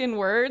fucking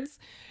words,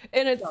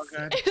 and Oh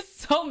good.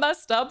 it's so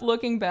messed up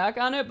looking back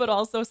on it, but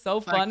also so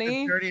Like the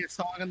funny. dirtiest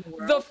song in the The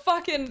world.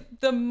 fucking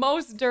the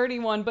most dirty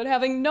one, but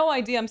having no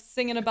idea I'm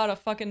singing about a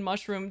fucking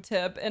mushroom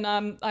tip, and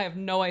I have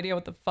no idea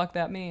what the fuck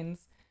that means.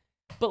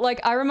 But like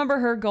I remember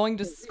her going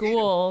to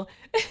school.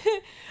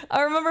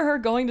 I remember her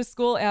going to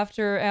school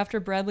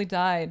after Bradley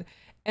died,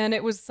 and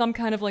it was some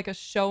kind of like a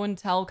show and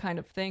tell kind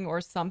of thing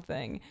or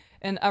something.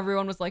 And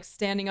everyone was like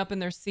standing up in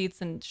their seats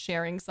and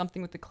sharing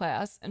something with the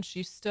class, and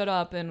she stood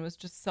up and was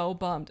just so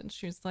bummed, and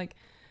she was like,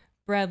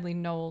 Bradley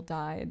Noel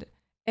died.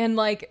 And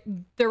like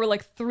there were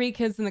like 3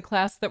 kids in the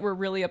class that were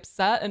really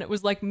upset, and it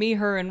was like me,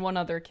 her, and one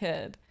other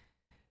kid.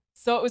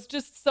 So it was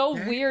just so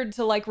Dang. weird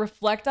to like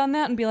reflect on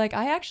that and be like,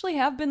 I actually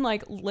have been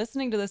like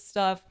listening to this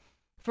stuff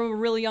from a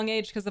really young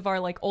age because of our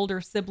like older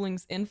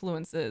siblings'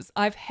 influences.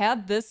 I've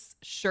had this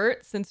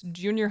shirt since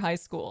junior high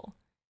school.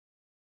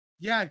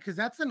 Yeah, because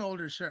that's an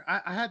older shirt.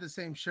 I had the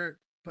same shirt,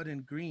 but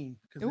in green,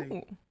 because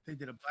Ooh. they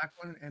did a black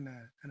one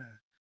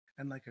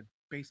and like a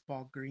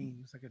baseball green.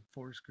 It's like a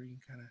forest green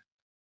kind of.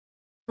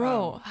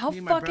 Bro, how Me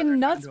and my brother fucking got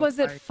nuts into a was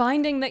it fight.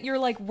 finding that you're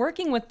like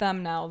working with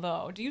them now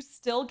though? Do you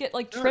still get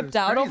like Dude, it tripped was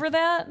out over crazy.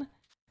 that?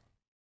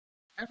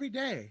 Every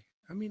day.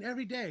 I mean,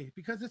 every day,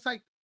 because it's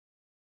like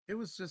it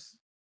was just.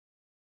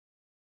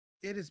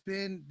 It has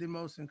been the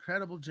most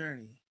incredible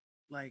journey,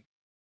 like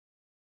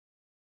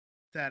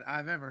that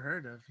I've ever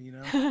heard of. You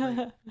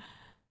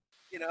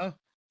know,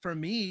 for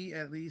me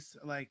at least,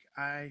 like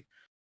I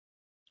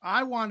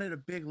wanted a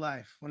big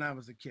life when I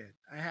was a kid.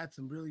 I had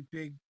some really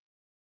big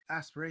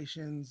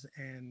aspirations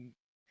and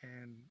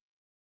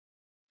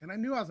and I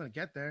knew I was gonna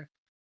get there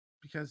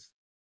because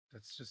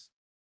that's just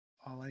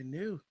all I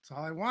knew. It's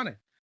all I wanted.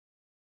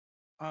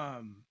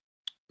 Um,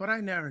 but I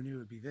never knew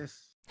it'd be this.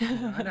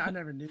 I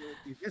never knew it'd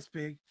be this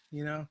big.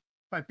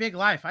 By big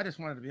life, I just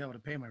wanted to be able to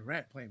pay my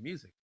rent playing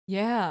music.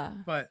 Yeah.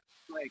 But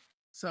like,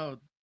 so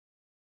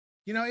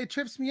it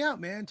trips me out,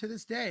 man. To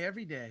this day,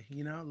 every day.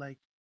 Like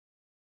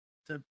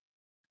the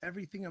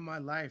everything in my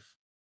life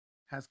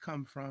has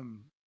come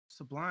from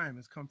Sublime.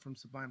 Has come from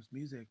Sublime's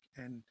music,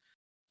 and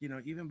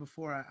even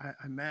before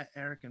I met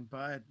Eric and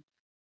Bud,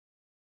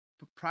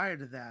 but prior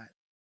to that,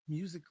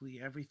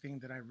 musically, everything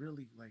that I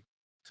really like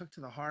took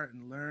to the heart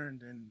and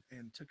learned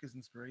and took as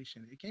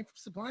inspiration, it came from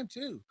Sublime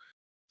too.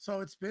 So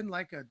it's been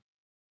like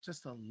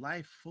just a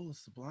life full of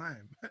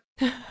Sublime.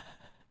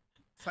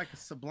 It's like a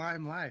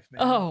sublime life,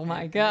 man. Oh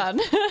my And God.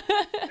 it's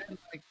been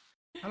like,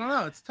 I don't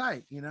know, it's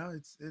tight,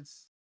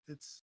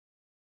 it's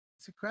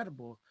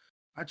incredible.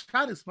 I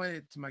try to explain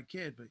it to my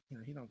kid, but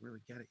he don't really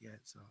get it yet.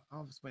 So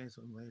I'll explain it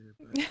to him later.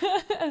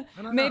 But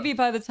I don't know. Maybe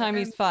by the time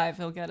And he's 5,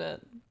 he'll get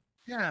it.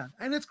 yeah,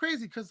 and it's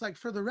crazy because like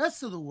for the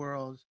rest of the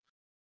world,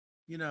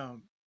 you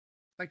know,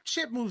 like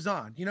shit moves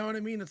on. You know what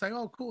I mean? It's like,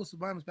 oh, cool,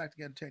 Sublime was back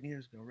together 10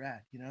 years ago,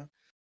 rad.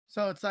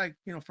 So it's like,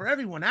 for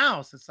everyone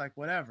else, it's like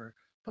whatever.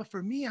 But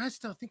for me, I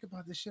still think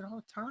about this shit all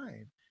the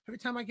time. Every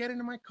time I get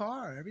into my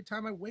car, every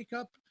time I wake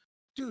up,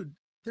 dude,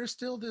 there's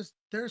still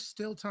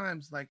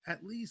times like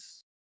at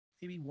least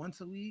maybe once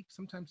a week,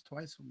 sometimes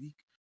twice a week,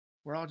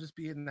 where I'll just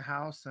be in the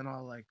house and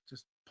I'll like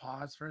just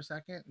pause for a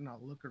second and I'll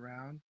look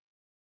around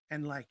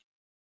and like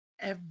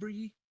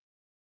every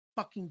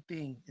fucking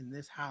thing in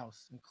this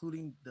house,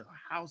 including the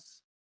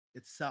house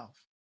itself,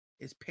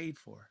 is paid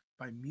for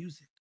by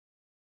music,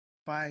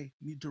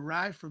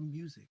 derived from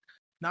music,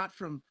 not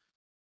from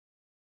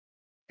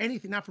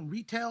anything, not from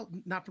retail,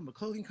 not from a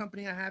clothing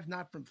company I have,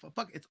 not from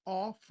fuck. It's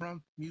all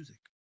from music,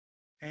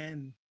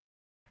 and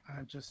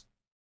I'm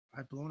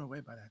blown away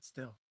by that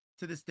still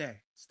to this day.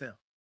 Still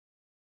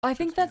I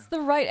think trips me that's out.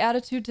 the right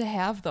attitude to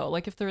have though.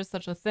 Like if there is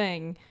such a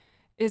thing,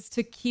 is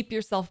to keep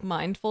yourself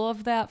mindful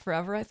of that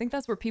forever. I think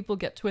that's where people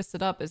get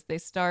twisted up is they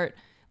start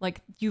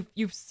like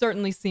you've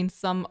certainly seen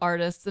some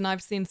artists and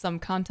I've seen some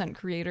content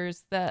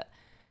creators that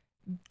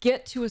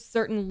get to a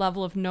certain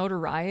level of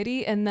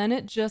notoriety and then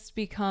it just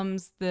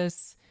becomes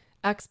this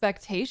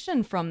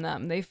expectation from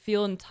them. They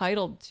feel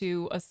entitled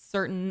to a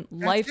certain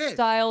That's it.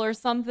 lifestyle or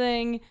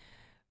something.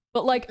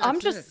 But like, I'm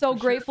That's just it so for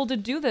sure. grateful to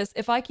do this.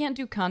 If I can't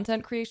do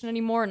content creation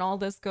anymore and all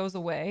this goes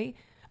away,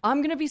 I'm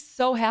going to be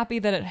so happy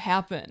that it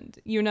happened.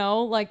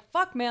 Like,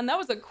 fuck, man, that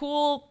was a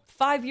cool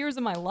 5 years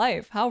of my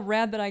life. How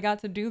rad that I got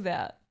to do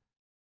that.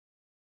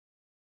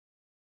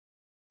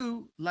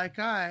 Like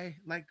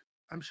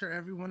I'm sure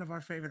every one of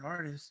our favorite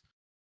artists,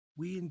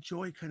 we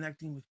enjoy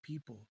connecting with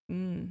people.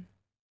 Mm.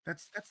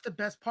 That's the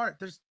best part.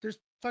 There's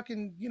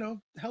fucking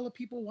hella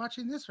people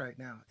watching this right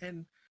now,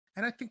 and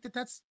I think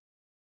that's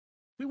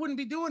we wouldn't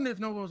be doing it if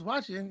no one was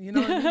watching. You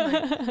know what I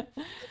mean? Like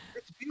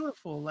it's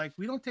beautiful. Like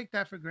we don't take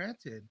that for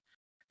granted.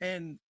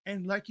 And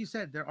like you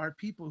said, there are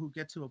people who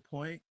get to a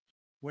point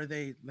where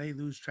they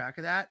lose track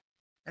of that,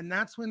 and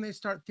that's when they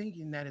start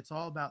thinking that it's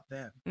all about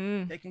them.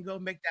 Mm. They can go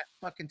make that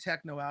fucking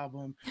techno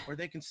album, or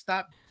they can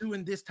stop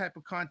doing this type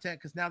of content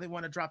because now they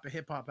want to drop a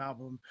hip hop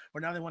album, or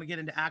now they want to get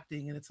into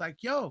acting. And it's like,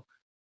 yo,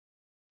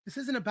 this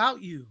isn't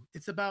about you.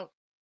 It's about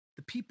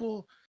the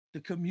people, the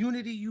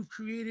community you've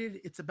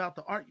created. It's about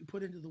the art you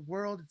put into the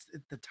world. It's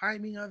the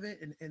timing of it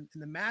and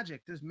the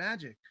magic. There's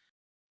magic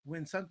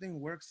when something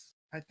works,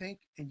 I think,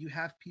 and you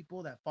have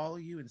people that follow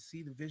you and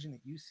see the vision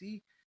that you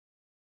see.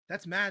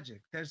 That's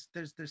magic. There's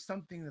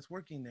something that's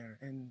working there,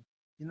 and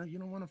you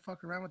don't want to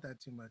fuck around with that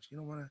too much. You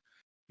don't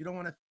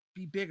want to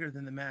be bigger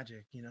than the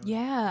magic. You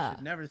Yeah.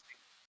 should never think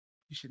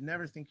you should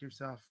never think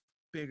yourself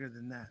bigger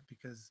than that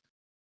because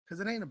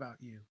it ain't about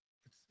you.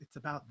 It's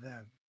about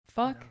them.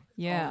 Fuck It's always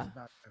yeah.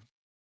 about them.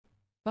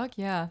 Fuck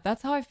yeah.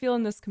 That's how I feel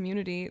in this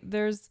community.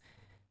 There's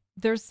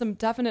some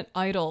definite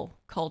idol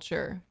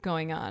culture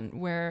going on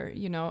where,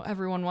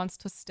 everyone wants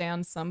to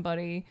stan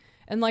somebody.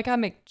 And like I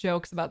make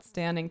jokes about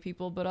standing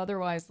people, but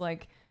otherwise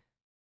like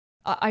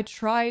I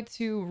try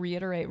to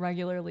reiterate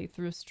regularly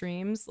through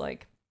streams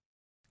like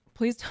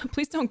please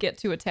don't get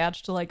too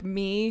attached to like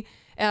me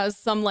as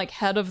some like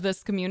head of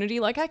this community.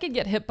 Like I could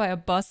get hit by a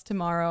bus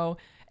tomorrow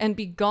and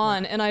be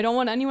gone, and I don't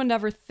want anyone to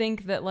ever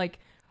think that like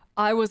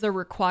I was a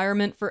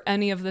requirement for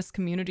any of this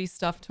community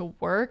stuff to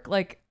work.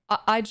 Like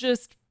I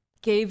just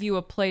gave you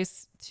a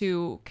place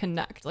to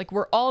connect. Like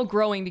we're all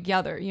growing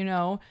together,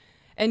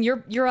 And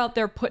you're out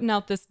there putting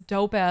out this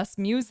dope ass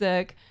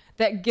music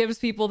that gives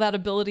people that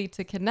ability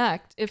to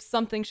connect. If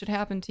something should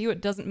happen to you,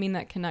 it doesn't mean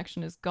that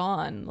connection is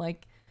gone.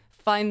 Like,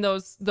 find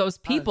those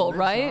people,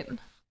 right?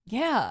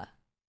 Yeah.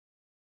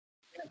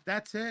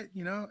 That's it,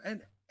 you know,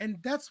 and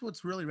that's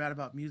what's really rad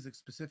about music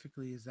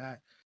specifically is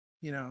that,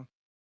 you know,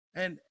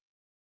 and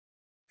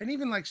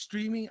even like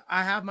streaming,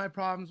 I have my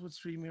problems with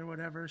streaming or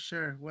whatever.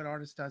 Sure, what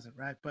artist doesn't,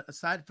 right? But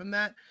aside from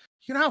that,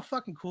 you know how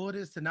fucking cool it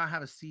is to not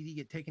have a CD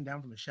get taken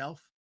down from a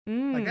shelf?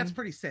 Like that's Mm.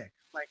 pretty sick.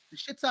 Like the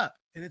shit's up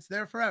and it's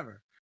there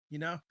forever, you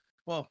know?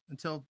 Well,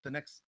 until the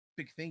next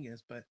big thing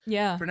is, but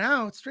Yeah. for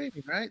now it's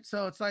streaming, right?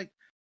 So it's like,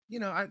 you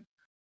know,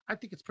 I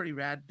think it's pretty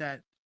rad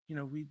that, you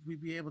know,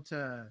 we'd be able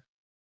to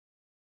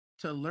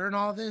learn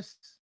all this,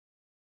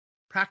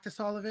 practice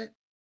all of it,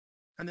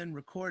 and then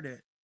record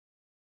it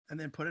and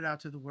then put it out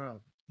to the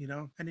world, you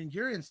know. And in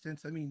your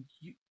instance, I mean,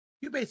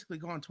 you basically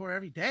go on tour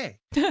every day.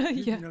 Yeah.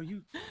 You know,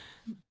 you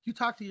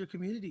talk to your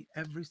community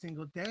every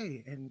single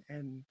day,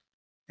 and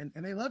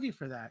they love you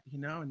for that, you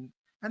know.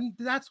 And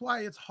that's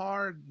why it's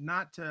hard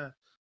not to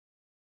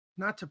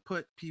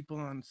put people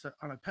on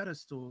a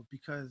pedestal,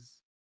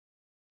 because,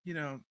 you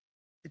know,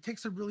 it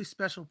takes a really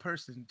special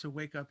person to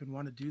wake up and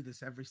want to do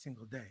this every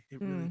single day. It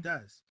really Mm.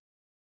 does.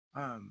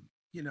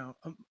 You know,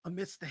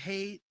 amidst the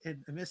hate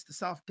and amidst the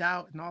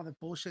self-doubt and all the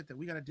bullshit that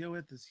we got to deal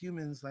with as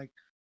humans, like,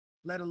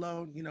 let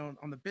alone, you know,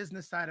 on the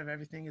business side of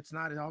everything, it's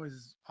not always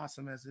as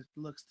awesome as it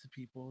looks to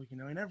people, you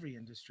know, in every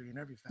industry, in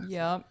every facet.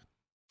 Yep.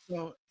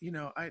 So, you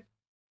know, I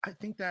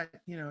think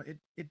that, you know,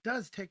 it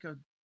does take a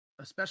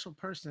special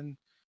person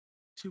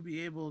to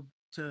be able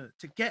to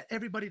get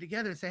everybody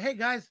together and say, hey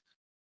guys,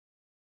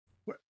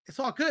 it's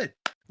all good.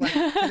 Like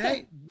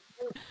today,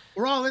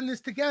 we're all in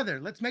this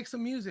together. Let's make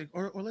some music,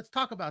 or let's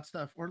talk about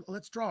stuff, or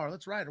let's draw, or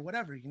let's write, or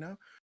whatever, you know.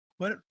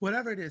 But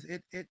whatever it is,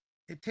 it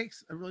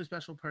takes a really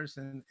special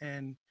person,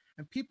 and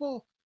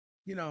people,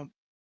 you know,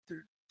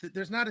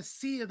 there's not a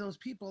sea of those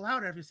people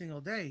out every single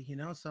day, you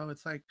know. So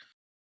it's like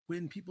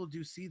when people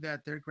do see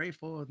that, they're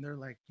grateful and they're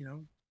like, you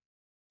know,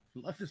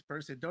 love this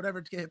person. Don't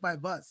ever get hit by a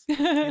bus, you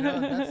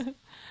know.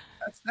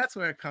 That's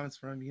where it comes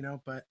from, you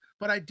know. But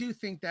I do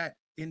think that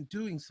in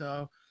doing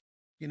so,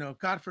 you know,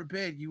 God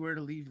forbid you were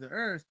to leave the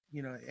earth,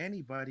 you know,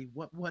 anybody,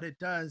 what it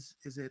does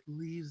is it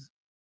leaves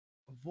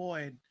a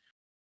void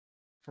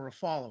for a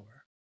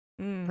follower,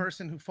 a Mm.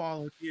 person who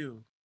followed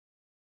you,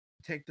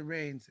 take the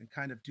reins and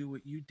kind of do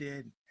what you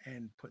did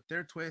and put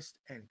their twist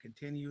and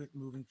continue it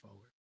moving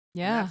forward. And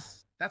Yeah.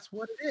 that's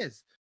what it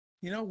is.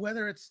 You know,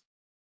 whether it's,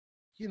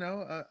 you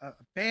know, a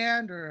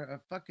band or a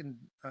fucking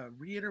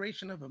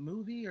reiteration of a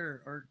movie,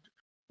 or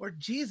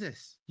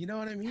Jesus, you know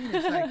what I mean?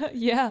 It's like,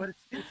 Yeah. but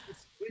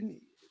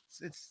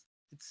it's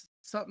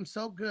something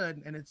so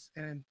good, and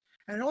and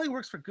it only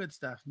works for good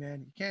stuff,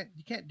 man.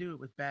 You can't do it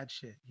with bad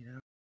shit, you know.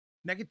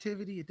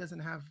 Negativity, it doesn't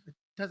have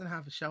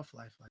a shelf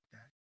life like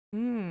that.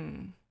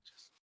 Mm.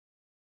 Just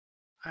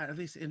at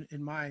least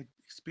in my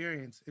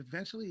experience,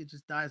 eventually it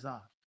just dies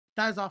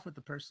off with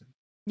the person,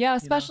 Yeah, you know.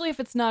 especially if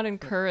it's not But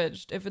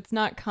encouraged, if it's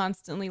not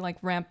constantly like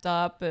ramped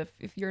up, if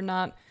you're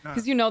not, uh,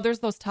 because you know there's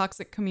those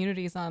toxic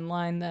communities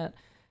online that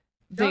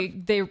yep,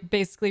 they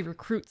basically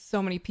recruit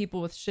so many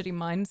people with shitty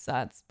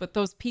mindsets, but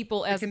those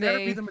people it as can never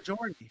be they the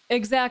majority.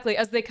 exactly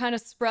as they kind of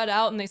spread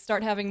out and they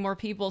start having more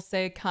people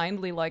say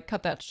kindly like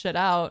cut that shit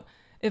out,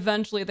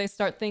 eventually they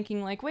start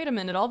thinking like, wait a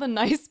minute, all the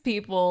nice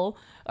people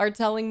are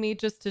telling me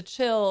just to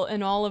chill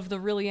and all of the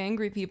really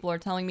angry people are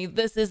telling me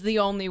this is the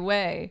only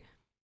way.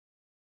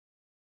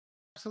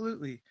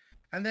 Absolutely.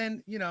 And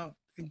then, you know,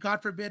 and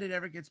God forbid it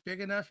ever gets big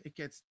enough, it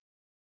gets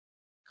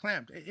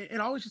clamped.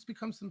 It always just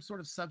becomes some sort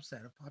of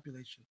subset of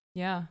population.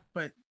 Yeah.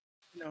 But,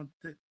 you know,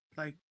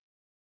 like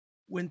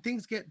when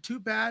things get too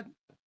bad,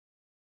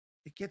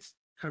 it gets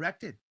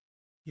corrected,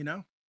 you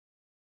know?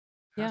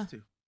 Has Yeah.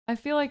 to. I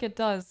feel like it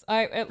does.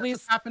 I at That's what's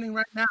least happening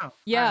right now. I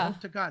yeah,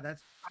 hope to God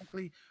that's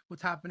exactly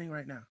what's happening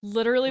right now.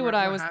 literally what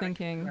I We're was having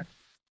thinking. correct.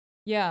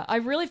 Yeah, I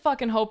really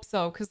fucking hope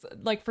so cuz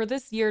like for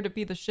this year to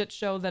be the shit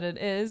show that it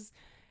is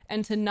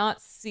and to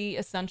not see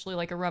essentially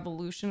like a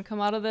revolution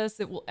come out of this,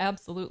 it will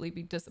absolutely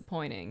be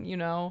disappointing, you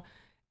know? Oh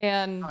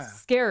And yeah.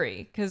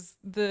 scary cuz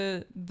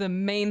the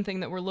main thing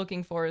that we're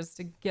looking for is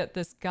to get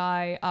this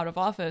guy out of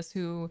office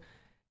who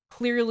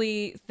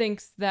clearly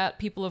thinks that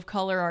people of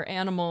color are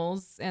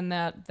animals and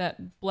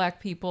that black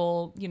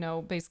people, you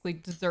know, basically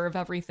deserve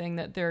everything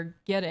that they're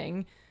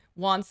getting,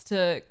 wants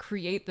to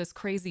create this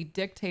crazy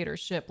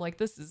dictatorship. Like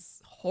this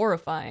is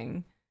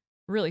horrifying.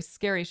 Really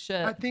scary I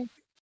shit. think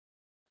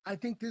I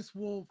think this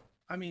will,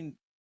 I mean,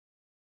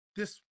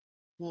 this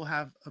will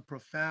have a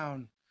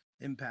profound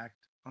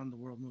impact on the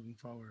world moving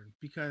forward,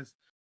 because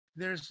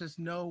there's just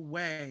no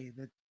way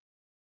that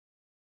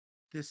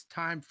this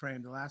time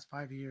frame, the last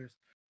 5 years,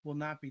 will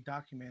not be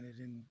documented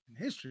in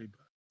history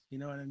books. You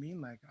know what I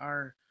mean? Like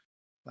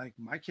like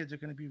my kids are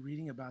going to be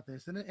reading about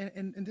this,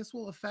 and this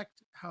will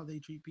affect how they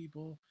treat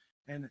people,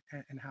 and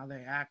how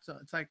they act. So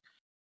it's like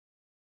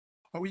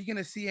Are we going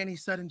to see any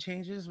sudden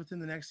changes within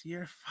the next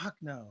year? Fuck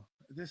no.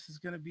 This is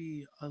going to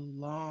be a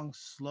long,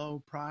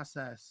 slow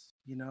process,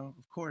 you know,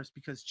 of course,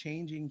 because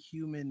changing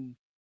human,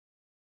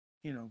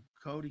 you know,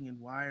 coding and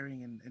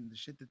wiring and the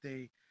shit that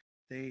they,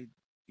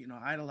 you know,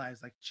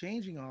 idolize, like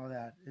changing all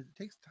that, it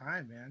takes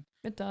time, man.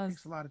 It It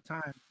takes does. a lot of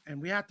time. And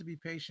we have to be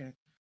patient.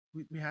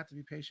 We have to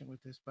be patient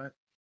with this. But,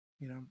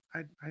 you know,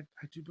 I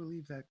do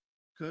believe that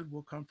good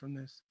will come from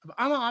this.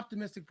 I'm an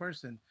optimistic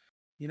person.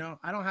 You know,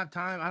 I don't have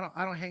time.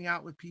 I don't hang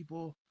out with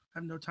people. I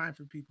have no time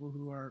for people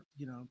who are,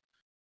 you know,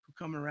 who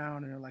come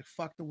around and are like,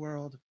 fuck the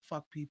world,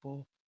 fuck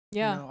people, you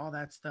Yeah. know, all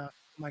that stuff.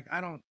 Like, I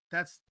don't,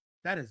 that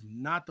is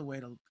not the way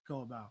to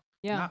go about.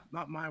 Yeah.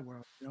 Not my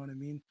world. You know what I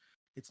mean?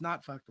 It's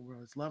not fuck the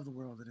world. It's love the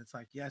world. And it's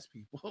like, yes,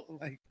 people,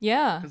 like,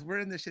 Yeah. because we're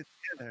in this shit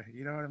together.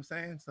 You know what I'm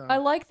saying? I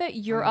So, like that I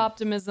your mean,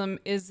 optimism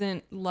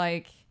isn't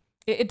like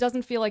it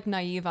doesn't feel like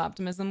naive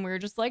optimism where you're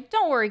just like,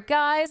 don't worry,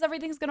 guys,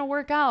 everything's gonna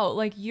work out.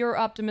 Like you're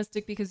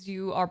optimistic because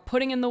you are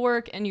putting in the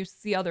work and you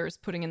see others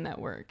putting in that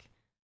work.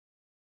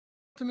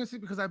 optimistic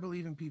because I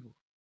believe in people.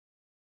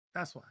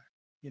 That's why,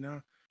 you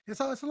know, it's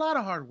a lot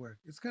of hard work.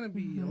 It's going to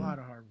be a Hmm. lot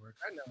of hard work.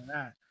 I know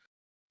that.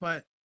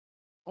 But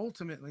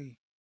ultimately,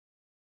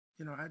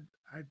 you know,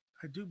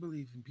 I do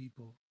believe in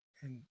people,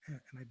 and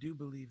I do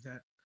believe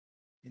that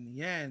in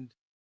the end,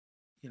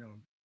 you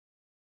know,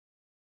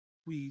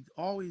 we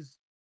always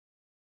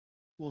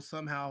will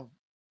somehow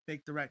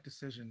make the right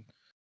decision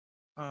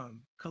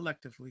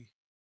collectively.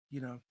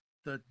 You know,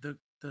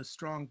 the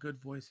strong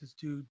good voices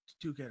do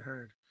get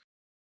heard.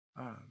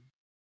 Um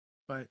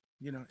but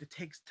you know, it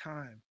takes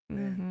time,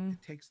 man. Hmm.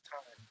 It takes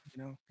time.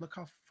 You know, look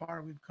how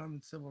far we've come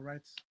in civil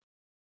rights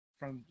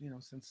from, you know,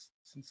 since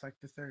like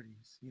the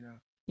 30s. You know,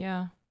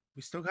 Yeah.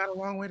 we still got a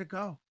long way to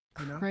go.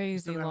 You know, we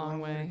still Crazy got a long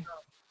long way to way.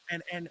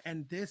 go.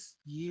 And this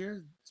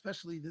year,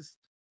 especially this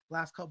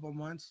last couple of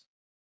months,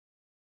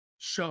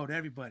 showed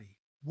everybody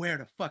where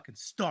to fucking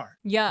start.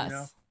 You know,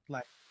 Yes.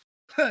 like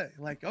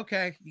like,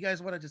 okay, you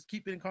guys want to just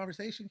keep it in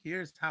conversation?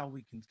 Here's how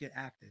we can get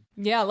acted.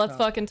 Yeah, let's So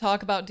fucking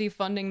talk about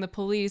defunding the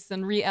police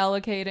and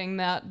reallocating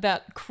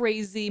that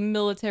crazy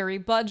military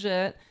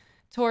budget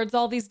towards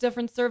all these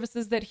different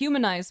services that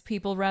humanize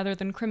people rather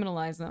than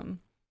criminalize them.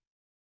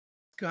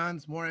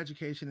 guns, more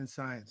education and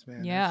science,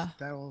 man. Yeah.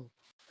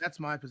 That's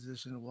my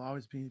position. It will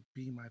always be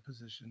my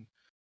position.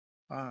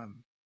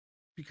 Um,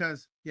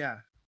 because yeah,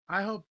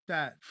 I hope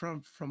that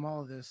from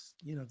all of this,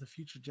 you know, the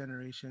future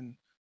generation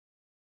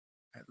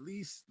at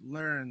least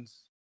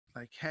learns,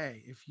 like,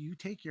 hey, if you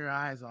take your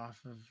eyes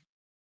off of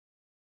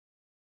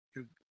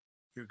your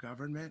your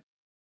government,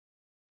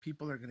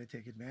 people are going to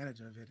take advantage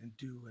of it and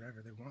do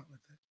whatever they want with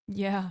it.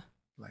 Yeah.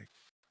 Like,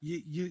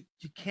 you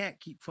can't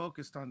keep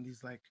focused on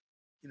these, like,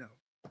 you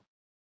know,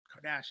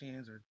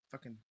 Kardashians or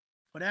fucking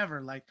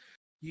whatever. Like,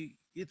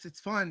 it's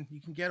fun.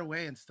 You can get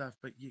away and stuff,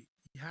 but you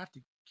have to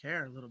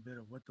care a little bit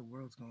of what the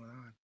world's going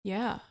on.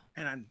 Yeah.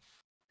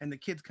 And the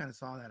kids kind of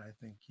saw that, I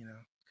think, you know,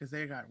 because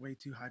they got way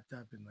too hyped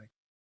up in, like,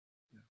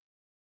 you know,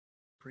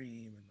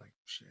 Preem and like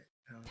shit.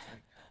 You know, it's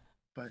like,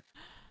 but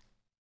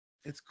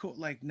it's cool.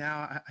 Like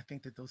now, I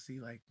think that they'll see,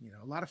 like, you know,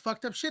 a lot of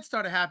fucked up shit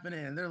started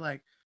happening, and they're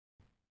like,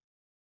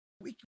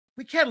 we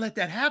we can't let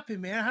that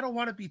happen, man. I don't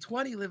want to be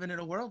 20 living in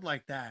a world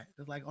like that.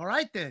 It's like, all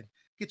right then,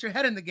 get your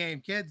head in the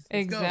game, kids.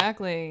 Let's go.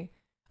 Exactly.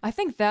 I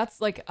think that's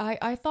like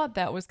I thought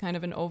that was kind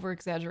of an over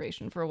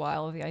exaggeration for a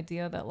while, the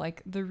idea that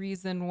like the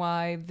reason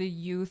why the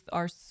youth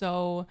are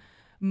so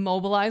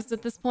mobilized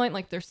at this point,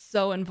 like they're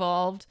so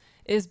involved,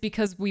 is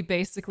because we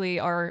basically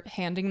are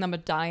handing them a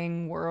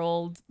dying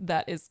world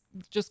that is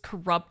just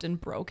corrupt and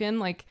broken.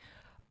 Like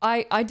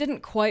I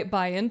didn't quite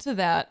buy into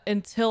that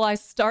until I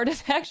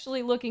started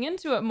actually looking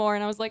into it more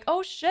and I was like,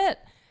 "Oh shit.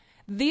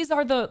 These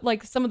are the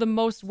like some of the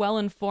most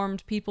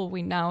well-informed people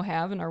we now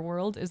have in our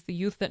world is the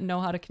youth that know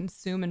how to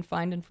consume and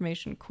find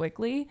information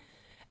quickly."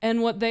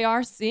 And what they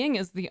are seeing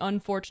is the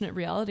unfortunate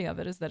reality of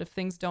it is that if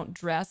things don't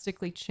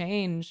drastically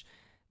change,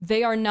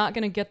 they are not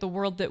going to get the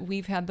world that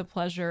we've had the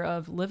pleasure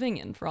of living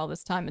in for all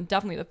this time. And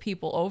definitely the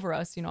people over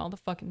us, you know, all the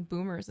fucking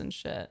boomers and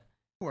shit.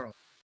 World,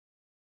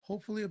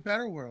 hopefully a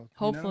better world.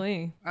 You know,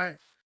 Hopefully. I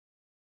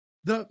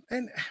the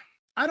and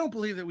I don't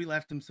believe that we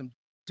left them some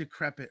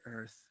decrepit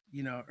Earth.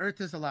 You know, Earth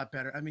is a lot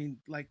better. I mean,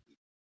 like,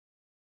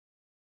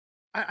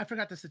 I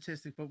forgot the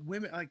statistic, but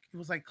women, like, it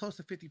was like close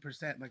to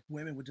 50%, like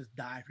women would just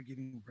die for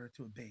giving birth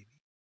to a baby.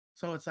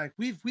 So it's like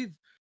we've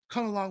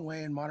come a long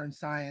way in modern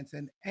science,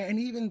 and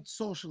even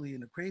socially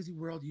in a crazy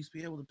world, you used to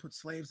be able to put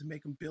slaves and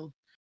make them build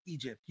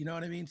Egypt. You know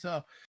what I mean?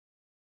 So,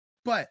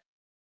 but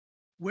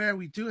where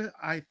we do it,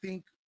 I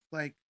think,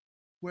 like,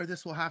 where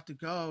this will have to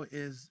go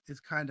is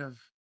kind of,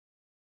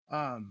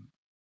 um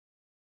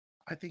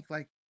I think,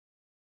 like,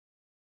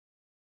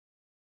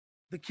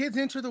 the kids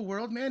enter the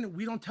world, man, and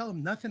we don't tell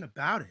them nothing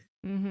about it.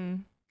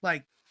 Mhm.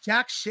 Like,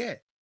 jack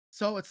shit.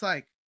 So it's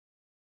like,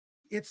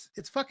 it's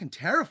fucking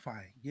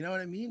terrifying. You know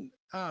what I mean?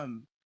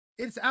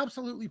 It's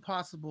absolutely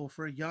possible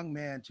for a young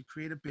man to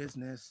create a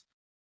business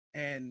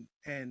and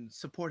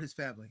support his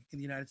family in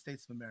the United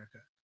States of America.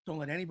 Don't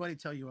let anybody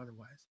tell you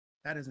otherwise.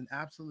 That is an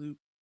absolute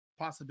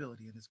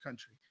possibility in this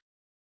country.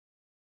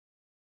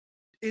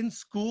 in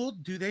school,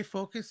 do they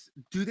focus?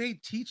 Do they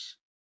teach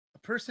a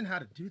person how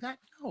to do that?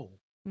 No.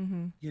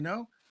 Mm-hmm. You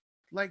know,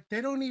 like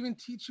they don't even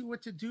teach you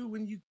what to do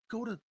when you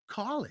go to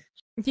college.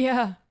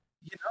 Yeah.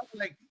 You know,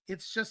 like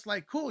it's just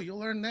like cool. You'll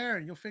learn there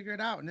and you'll figure it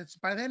out. And it's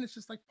by then it's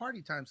just like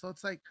party time. So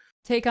it's like,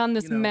 Take on you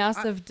this know,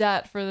 massive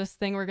debt for this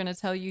thing we're going to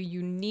tell you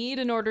you need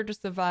in order to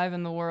survive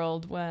in the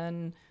world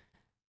when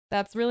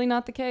that's really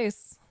not the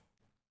case.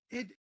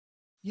 it,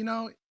 you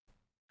know,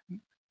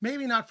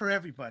 maybe not for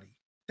everybody.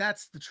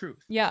 That's the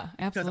truth. Yeah,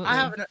 Because absolutely.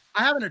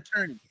 I have an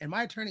attorney, and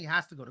my attorney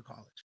has to go to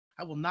college.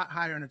 I will not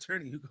hire an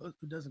attorney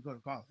who doesn't go to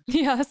college.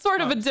 Yeah,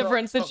 sort of a So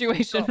different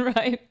situation,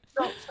 right?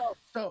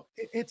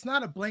 it's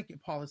not a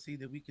blanket policy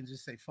that we can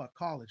just say fuck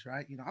college,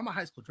 right? You know, I'm a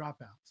high school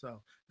dropout,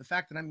 so the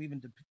fact that I'm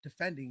even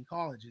defending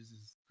colleges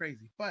is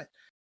crazy. But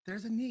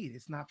there's a need.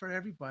 It's not for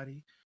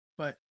everybody,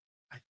 but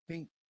I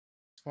think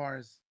as far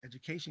as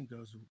education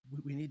goes,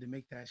 we need to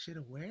make that shit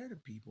aware to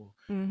people.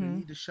 We Mm-hmm.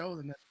 need to show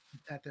them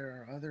that there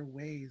are other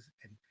ways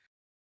and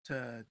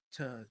to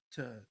to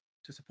to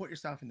to support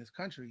yourself in this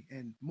country,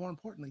 and more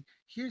importantly,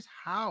 here's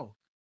how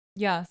to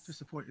Yes.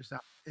 support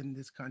yourself in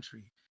this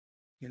country.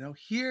 You know,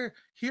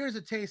 here's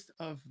a taste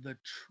of the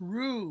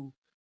true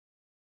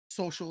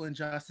social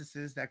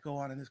injustices that go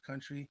on in this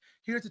country.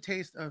 Here's a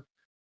taste of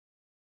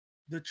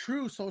the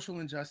true social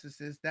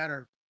injustices that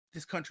are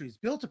this country is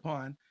built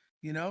upon.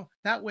 You know,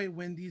 that way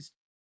when these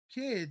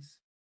kids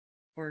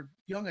or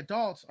young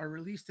adults are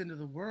released into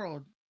the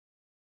world,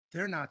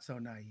 they're not so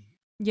naive.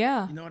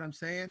 Yeah. You know what I'm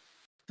saying?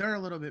 They're a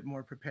little bit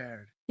more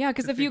prepared Yeah,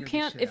 because to if you figure this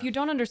can't, shit if out. you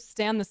don't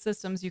understand the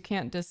systems, you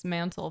can't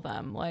dismantle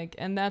them. Like,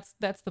 and that's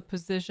the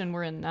position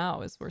we're in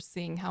now. Is we're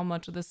seeing how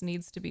much of this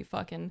needs to be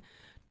fucking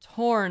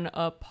torn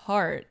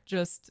apart.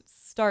 Just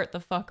start the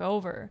fuck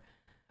over.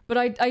 But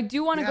I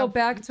do want to Yeah, go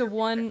back to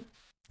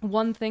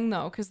one thing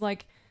though, because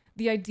like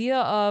the idea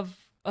of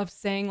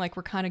saying like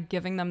we're kind of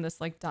giving them this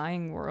like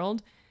dying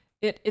world.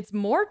 It's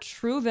more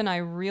true than I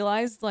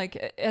realized.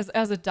 Like as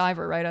a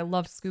diver, right? I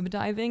love scuba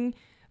diving.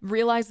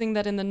 Realizing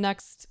that in the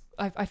next,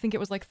 I think it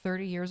was like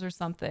 30 years or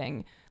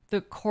something, the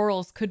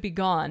corals could be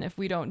gone if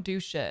we don't do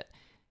shit.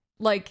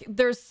 Like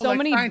there's so like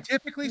many,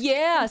 scientifically yeah, speaking,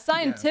 yeah.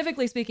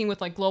 scientifically speaking,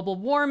 with like global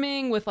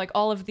warming, with like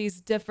all of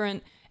these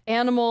different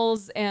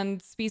animals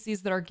and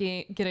species that are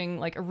getting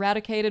like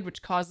eradicated,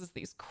 which causes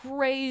these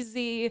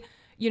crazy,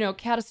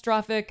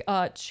 catastrophic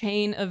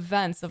chain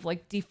events of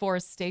like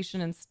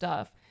deforestation and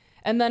stuff.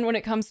 And then when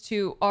it comes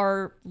to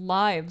our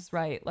lives,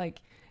 right?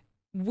 Like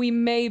we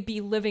may be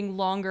living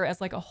longer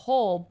as like a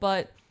whole,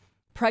 but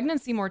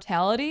pregnancy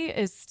mortality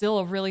is still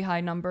a really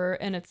high number,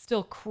 and it's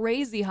still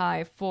crazy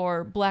high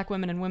for Black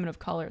women and women of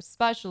color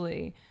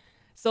especially.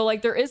 So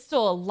like there is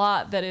still a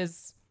lot that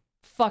is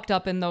fucked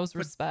up in those But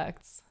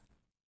respects.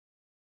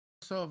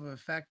 also of an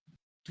effect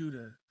due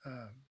to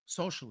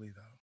socially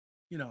though,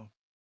 you know,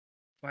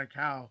 like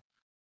how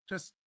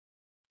just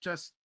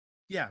just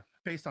yeah,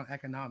 based on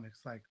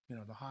economics, like you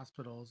know the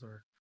hospitals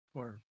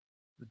or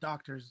the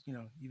doctors, you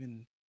know,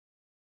 even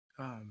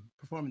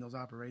performing those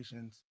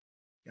operations.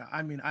 Yeah,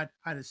 I mean, I'd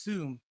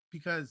assume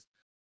because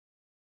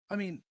I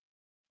mean,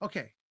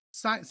 okay,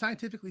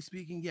 scientifically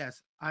speaking,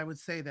 yes, I would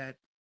say that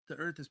the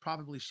Earth is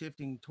probably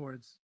shifting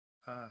towards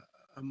uh,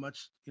 a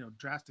much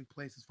drastic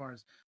place as far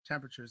as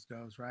temperatures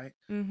goes, right?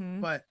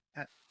 Mm-hmm. But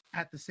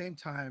at the same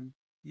time,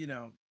 you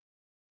know,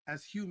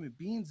 as human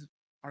beings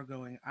are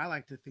going, I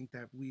like to think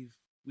that we've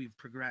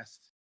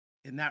progressed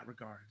in that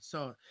regard.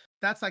 So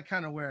that's like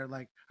kind of where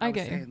like I I was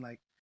get you. saying, like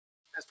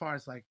as far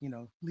as like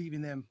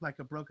leaving them like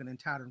a broken and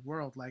tattered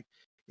world, like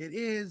it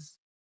is,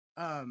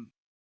 um,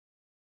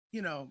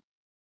 you know,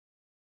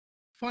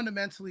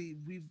 fundamentally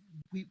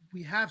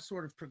we have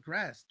sort of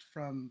progressed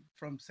from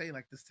say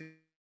like the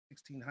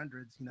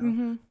 1600s,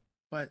 Mm-hmm.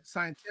 but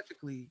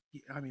scientifically,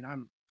 I mean,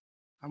 I'm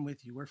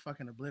with you. We're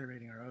fucking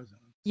obliterating our ozone.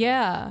 So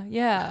Yeah,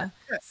 yeah.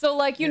 So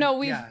like, we've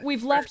yeah,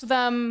 we've left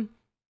them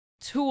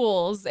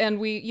tools, and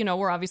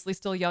we're obviously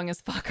still young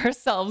as fuck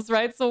ourselves,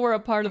 right? So we're a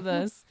part of mhm,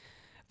 this.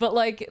 But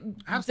like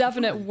definite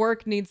absolutely.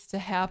 work needs to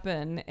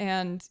happen.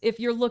 And if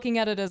you're looking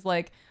at it as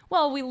like,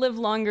 well, we live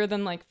longer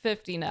than like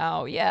 50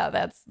 now, yeah,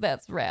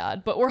 that's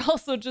rad. But we're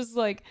also just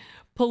like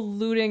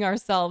polluting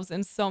ourselves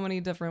in so many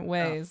different Yeah.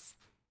 ways.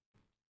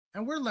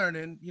 And we're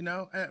learning,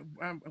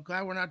 I'm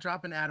glad we're not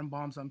dropping atom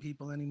bombs on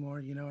people anymore,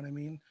 you know what I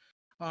mean?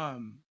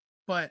 Um,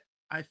 but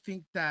I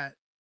think that,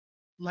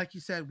 like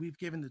you said, we've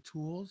given the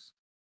tools,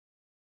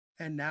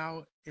 and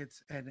now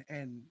it's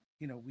and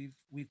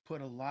we've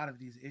put a lot of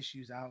these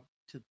issues out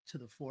to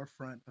the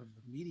forefront of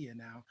the media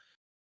now.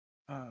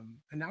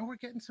 And now we're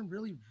getting some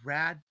really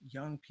rad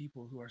young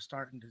people who are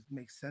starting to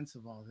make sense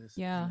of all this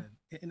Yeah.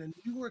 in a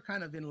newer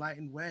kind of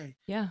enlightened way.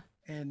 Yeah.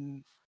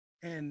 And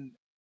and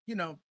you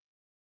know,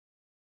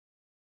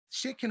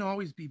 shit can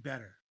always be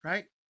better,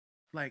 right?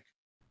 Like,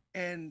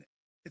 and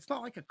it's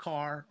not like a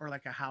car or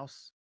like a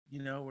house,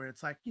 where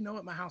it's like, you know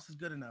what, my house is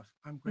good enough.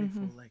 I'm Mm-hmm.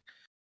 grateful. Like,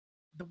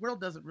 the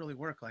world doesn't really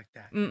work like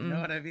that. You know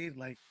Mm-mm. what I mean?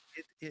 Like,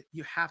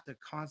 you have to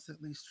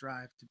constantly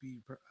strive to be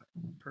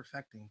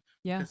perfecting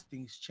Yeah. because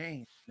things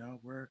change.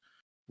 We're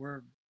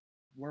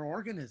we're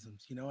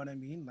organisms, you know what I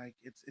mean? Like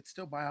it's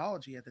still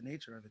biology at the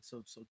nature of it.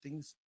 So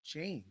things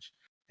change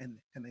and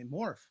they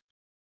morph.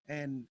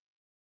 And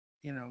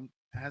you know,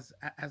 as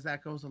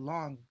that goes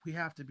along, we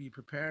have to be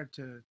prepared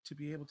to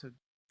be able to,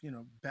 you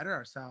know, better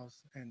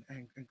ourselves and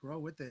grow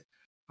with it.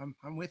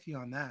 I'm with you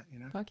on that, you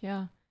know. Fuck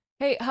yeah.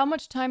 Hey, how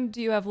much time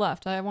do you have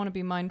left? I want to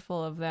be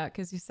mindful of that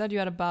because you said you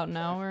had about an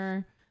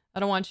hour. I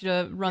don't want you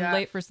to run Yeah,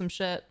 late for some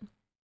shit.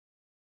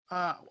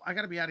 I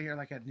gotta be out of here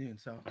like at noon,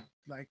 so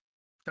like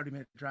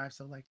 30-minute drive,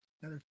 so like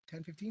another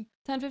 10, 15.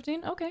 10,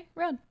 15? Okay,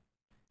 rad.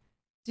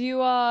 Do you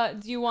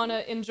want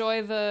to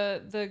enjoy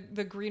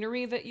the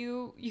greenery that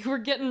you were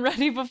getting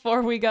ready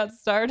before we got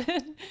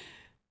started?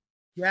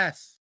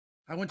 Yes.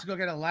 I went to go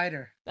get a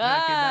lighter. And then I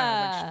came back.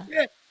 I was Ah. like,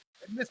 shit,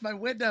 I missed my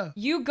window.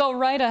 You go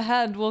right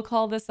ahead. We'll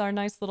call this our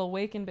nice little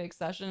wake and bake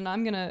session.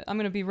 I'm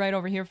gonna be right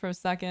over here for a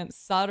second,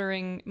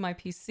 soldering my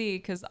PC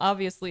because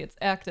obviously it's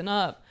acting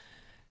up.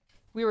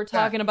 We were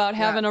talking about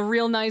having a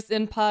real nice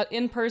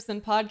in-person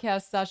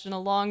podcast session a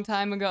long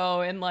time ago,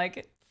 and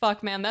like,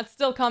 fuck, man, that's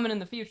still coming in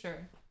the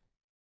future.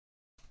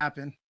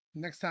 Happen.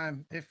 Next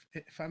time, if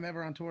I'm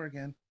ever on tour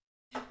again.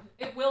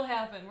 It will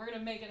happen. We're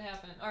gonna make it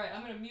happen. All right,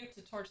 I'm gonna mute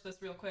to torch this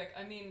real quick.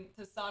 I mean,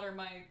 to solder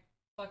my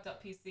fucked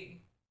up PC.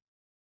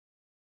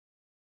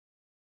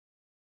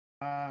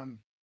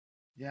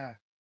 Yeah,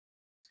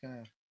 it's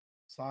gonna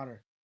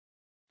solder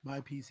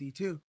my PC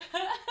too.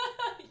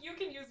 You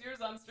can use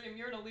yours on stream.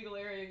 You're in a legal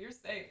area. You're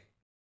safe.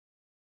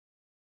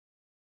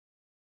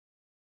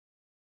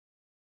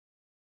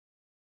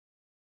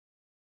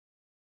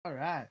 All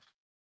right.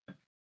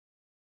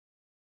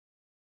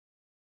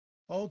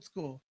 Old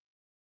school.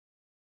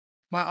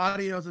 My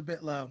audio is a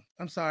bit low.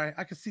 I'm sorry.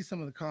 I can see some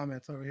of the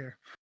comments over here.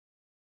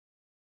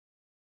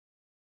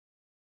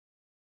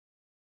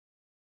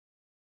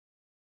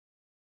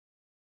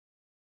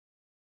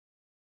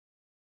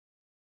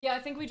 Yeah, I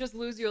think we just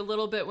lose you a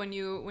little bit when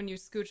you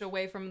scooch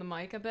away from the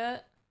mic a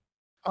bit.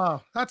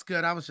 Oh, that's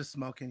good. I was just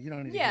smoking. You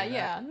don't need to hear that.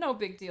 Yeah, no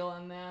big deal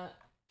on that.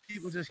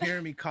 People just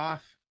hearing me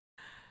cough.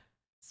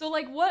 So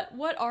like what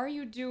are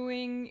you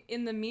doing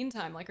in the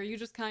meantime? Like are you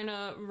just kind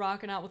of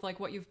rocking out with like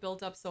what you've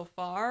built up so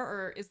far,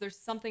 or is there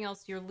something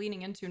else you're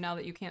leaning into now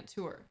that you can't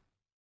tour?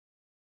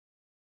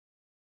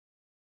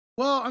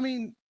 Well, I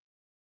mean,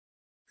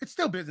 it's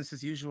still business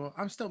as usual.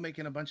 I'm still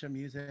making a bunch of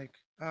music.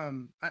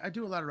 I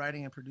do a lot of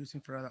writing and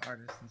producing for other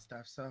artists and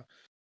stuff. So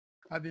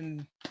I've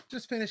been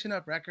just finishing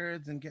up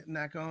records and getting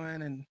that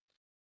going.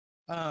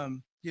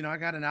 And you know, I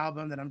got an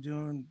album that I'm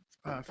doing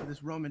for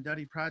this Rome and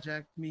Duddy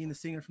project. Me and the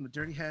singer from the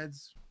Dirty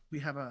Heads, we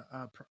have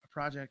a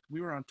project.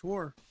 We were on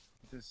tour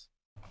because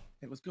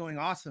it was going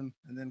awesome,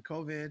 and then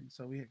COVID,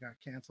 so we got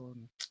canceled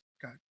and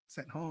got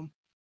sent home.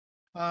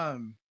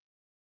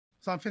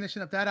 So I'm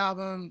finishing up that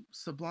album.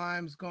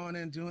 Sublime's going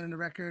in doing the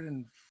record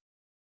and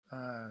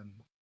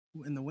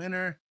in the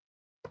winter.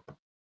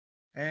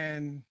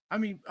 And I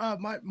mean,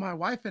 my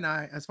wife and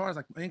I, as far as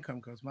like income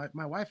goes,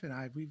 my wife and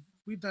I,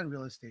 we've done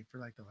real estate for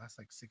like the last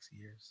like 6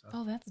 years. So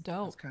Oh, that's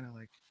dope. it's kind of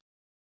like,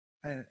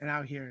 and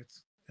out here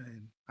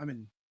and I'm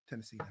in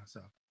Tennessee now,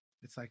 so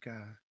it's like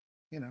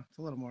you know, it's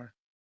a little more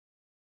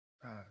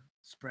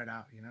spread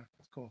out, you know.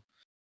 It's cool.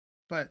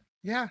 But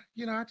yeah,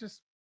 you know, I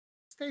just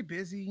stay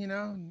busy, you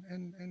know,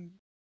 and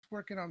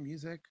working on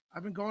music.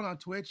 I've been going on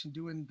Twitch and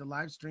doing the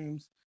live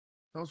streams.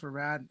 Those were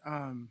rad.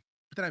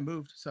 But then I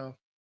moved, so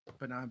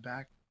but now I'm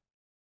back.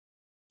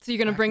 So you're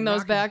gonna Back bring and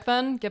those rocking. back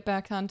then? Get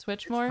back on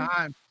Twitch more?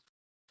 Time.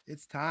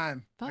 It's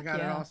time. I Fuck got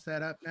it yeah. all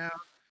set up now.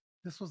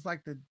 This was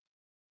like the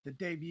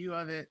debut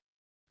of it.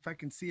 If I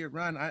can see it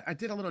run, I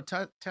did a little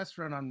test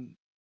run on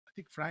I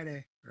think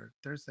Friday or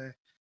Thursday,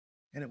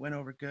 and it went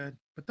over good.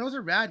 But those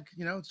are rad.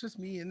 You know, it's just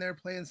me in there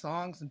playing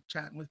songs and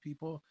chatting with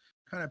people,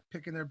 kind of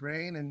picking their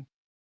brain, and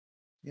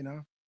you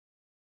know,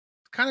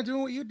 kind of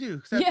doing what you do,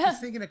 except Yeah.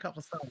 just singing a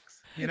couple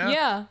songs. You know?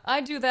 Yeah,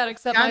 I do that,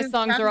 except Yeah, my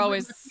songs are with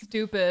always my people.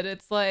 stupid.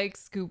 It's like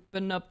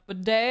scooping up a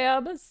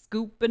dab,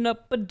 scooping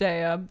up a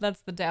dab.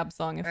 That's the dab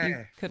song if you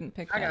Hey, couldn't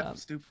pick I that got up. some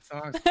stupid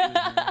songs too,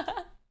 man.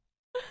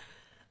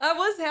 I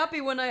was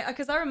happy when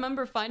because I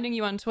remember finding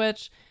you on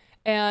Twitch,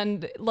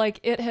 and like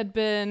it had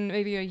been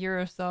maybe a year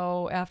or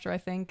so after I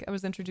think I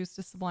was introduced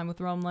to Sublime with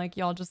Rome. Like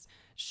y'all just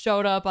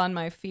showed up on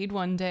my feed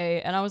one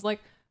day, and I was like,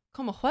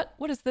 "Come on,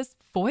 what is this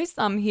voice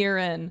I'm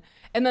hearing?"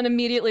 And then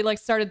immediately like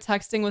started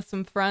texting with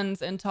some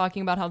friends and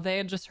talking about how they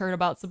had just heard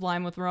about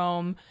Sublime with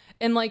Rome.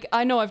 And like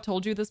I know I've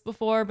told you this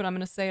before, but I'm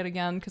gonna say it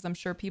again because I'm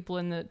sure people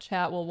in the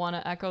chat will want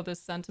to echo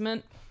this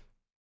sentiment.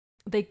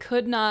 They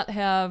could not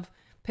have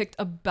picked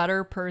a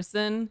better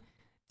person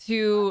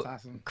to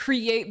Awesome.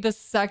 create the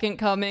second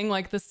coming,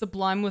 like the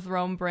Sublime with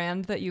Rome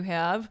brand that you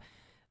have.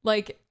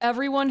 Like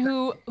everyone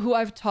who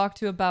I've talked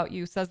to about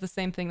you says the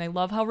same thing. They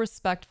love how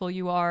respectful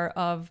you are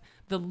of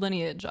the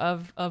lineage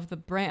of the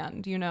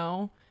brand, you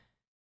know?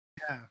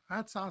 Yeah,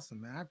 that's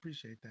awesome, man. I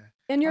appreciate that.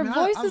 And your I mean,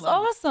 voice I is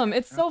love it, awesome.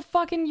 It's you know? so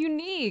fucking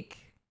unique.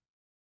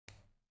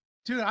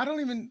 Dude, I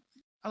don't even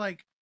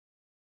like.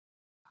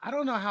 I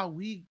don't know how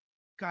we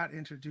got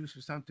introduced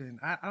or something.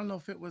 I don't know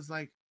if it was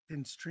like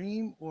in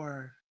stream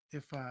or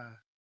if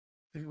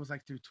if it was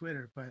like through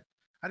Twitter, but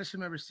I just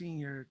remember seeing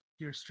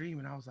your stream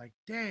and I was like,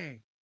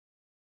 dang,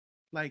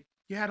 like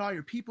you had all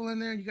your people in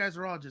there and you guys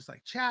were all just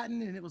like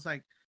chatting and it was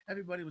like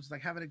everybody was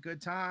like having a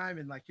good time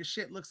and like your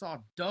shit looks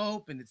all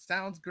dope and it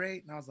sounds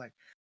great. And I was like,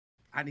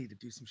 I need to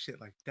do some shit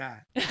like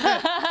that.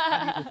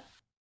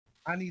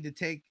 I need to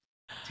take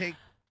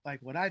like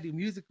what I do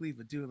musically,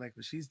 but do it like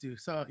what she's do.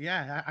 So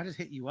yeah, I just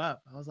hit you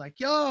up. I was like,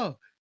 yo,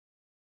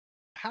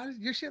 how does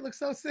your shit look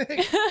so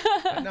sick?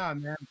 But no,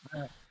 man.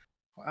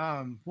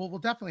 We'll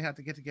definitely have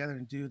to get together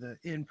and do the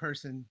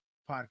in-person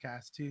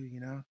podcast too, you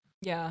know?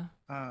 Yeah.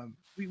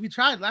 We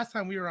tried last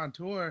time we were on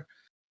tour.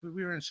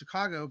 We were in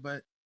Chicago,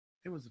 but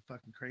it was a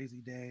fucking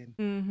crazy day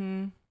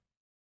and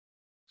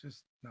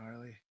just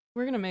gnarly.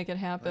 We're gonna make it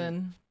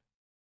happen.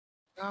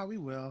 No, we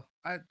will.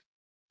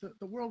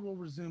 The world will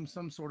resume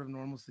some sort of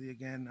normalcy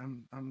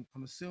again. I'm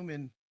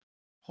assuming,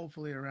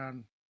 hopefully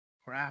around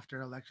or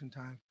after election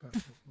time, but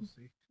we'll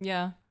see.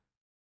 Yeah.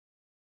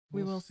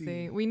 We will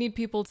see. We need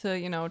people to,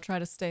 you know, try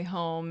to stay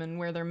home and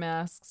wear their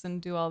masks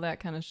and do all that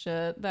kind of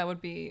shit. That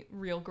would be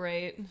real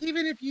great.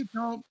 Even if you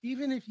don't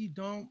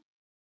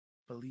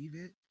believe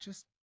it,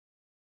 just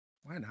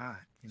why not?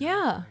 You know?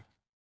 Yeah. Like,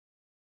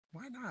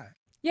 why not?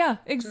 Yeah,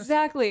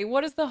 exactly.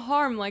 What is the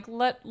harm? Like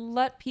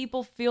let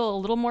people feel a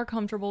little more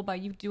comfortable by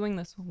you doing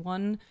this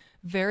one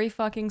very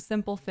fucking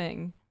simple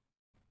thing.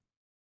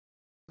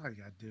 That's all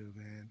you gotta do,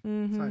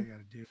 man. That's all you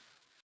gotta do.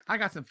 I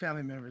got some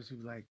family members who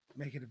like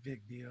make it a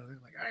big deal. They're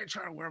like, I ain't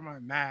trying to wear my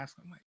mask.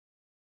 I'm like,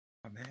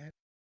 oh man.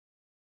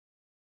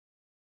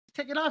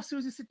 Take it off as soon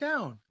as you sit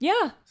down.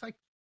 Yeah. It's like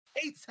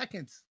 8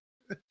 seconds.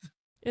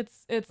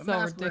 It's so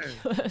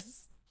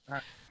ridiculous.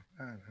 I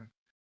don't know.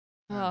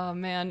 Oh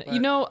man, you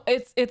know,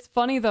 it's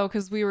funny though,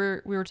 because we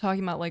were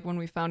talking about like when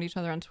we found each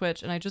other on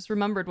Twitch, and I just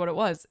remembered what it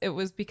was. It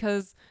was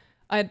because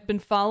I had been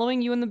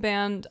following you and the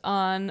band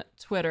on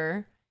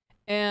Twitter,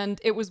 and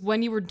it was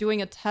when you were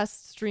doing a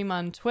test stream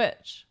on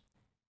Twitch.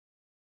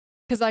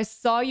 Because I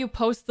saw you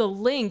post the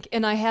link,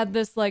 and I had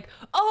this like,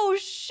 oh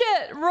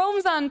shit,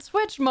 Rome's on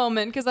Twitch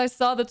moment, because I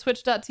saw the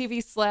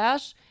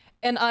twitch.tv/,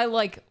 and I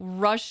like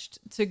rushed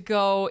to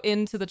go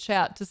into the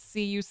chat to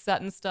see you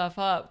setting stuff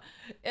up.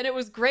 And it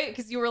was great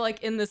because you were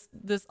like in this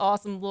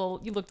awesome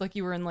little, you looked like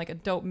you were in like a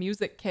dope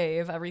music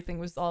cave. Everything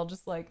was all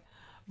just like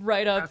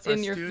right up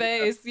in your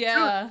face.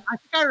 Yeah. Dude, I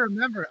think I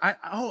remember.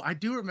 I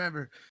do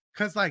remember.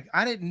 Cause like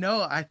I didn't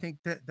know. I think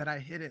that I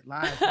hit it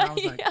live. And I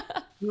was like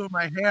doing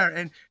my hair,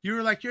 and you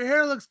were like, "Your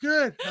hair looks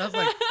good." And I was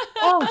like,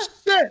 "Oh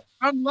shit,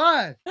 I'm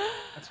live."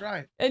 That's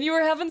right. And you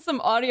were having some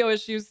audio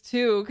issues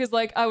too, because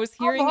like I was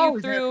hearing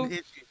you through.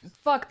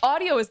 Fuck,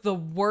 audio is the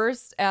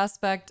worst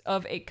aspect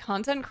of a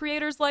content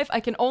creator's life. I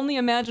can only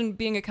imagine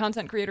being a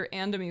content creator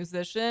and a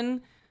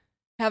musician,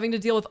 having to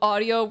deal with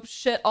audio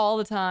shit all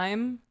the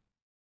time.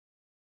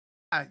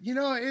 You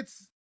know,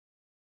 it's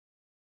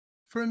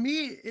for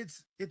me.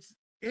 It's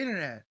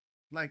internet.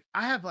 Like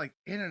I have like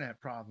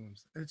internet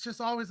problems. It's just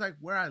always like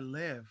where I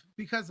live,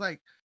 because like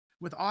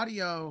with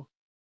audio,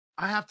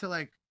 I have to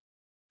like,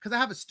 because I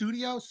have a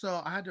studio, so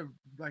I had to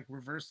like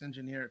reverse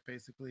engineer it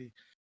basically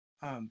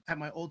at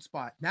my old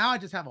spot. Now I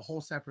just have a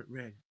whole separate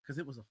rig because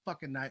it was a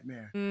fucking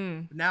nightmare.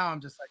 But now I'm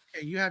just like,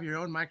 hey, you have your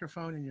own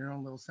microphone and your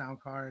own little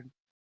sound card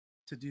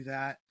to do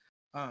that.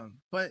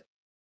 But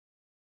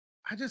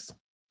I just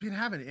been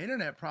having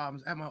internet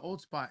problems at my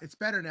old spot. It's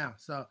better now,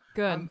 so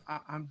good.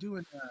 I'm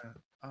doing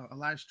a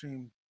live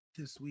stream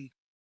this week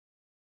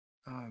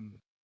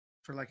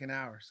for like an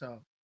hour,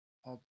 so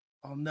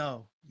I'll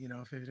know, you know,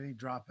 if there's any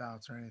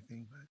dropouts or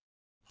anything. But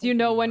do you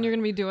know when you're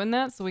gonna be doing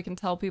that, so we can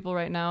tell people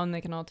right now and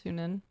they can all tune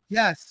in?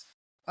 Yes.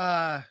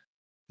 No,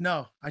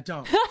 I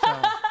don't. So,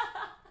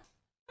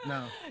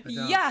 no. I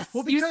don't. Yes.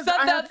 Well, you said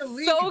that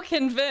so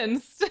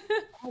convinced.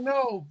 I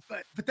know,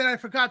 but then I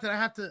forgot that I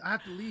have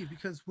to leave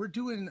because we're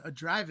doing a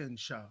drive-in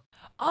show.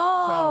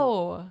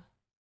 Oh.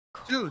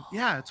 So, dude,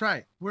 yeah, that's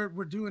right. We're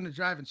doing a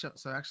drive-in show.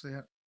 So actually,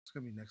 it's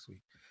gonna be next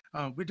week.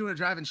 We're doing a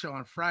drive-in show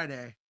on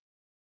Friday,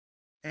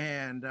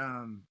 and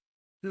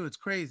dude, it's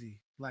crazy.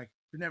 Like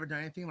we've never done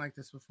anything like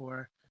this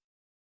before,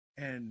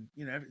 and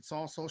you know, it's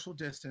all social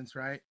distance,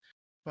 right?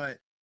 But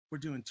we're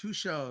doing 2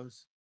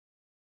 shows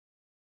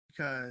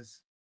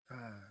because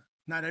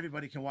not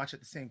everybody can watch at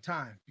the same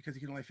time because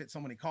you can only fit so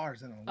many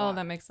cars in a lot. Oh,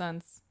 that makes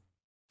sense.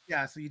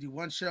 Yeah, so you do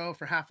one show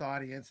for half the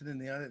audience, and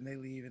then and they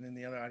leave, and then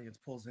the other audience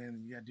pulls in,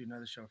 and you gotta do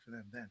another show for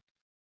them then.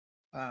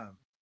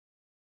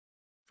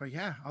 But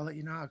yeah, I'll let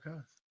you know how it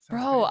goes.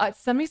 Bro,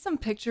 send me some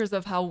pictures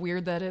of how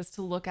weird that is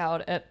to look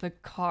out at the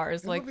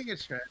cars. Like,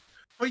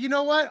 but you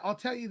know what? I'll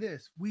tell you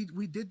this: we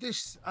did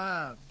this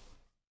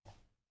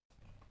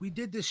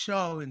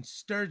show in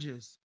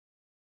Sturgis,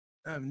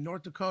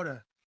 North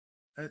Dakota.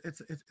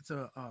 It's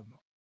a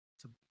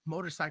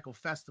motorcycle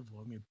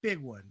festival. I mean, a big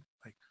one.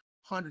 Like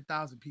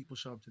 100,000 people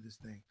show up to this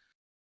thing,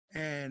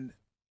 and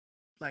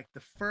like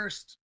the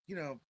first, you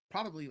know,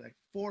 probably like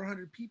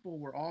 400 people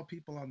were all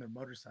people on their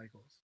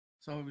motorcycles.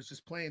 So it was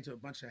just playing to a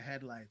bunch of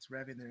headlights,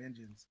 revving their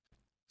engines.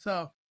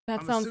 So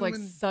that sounds like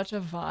such a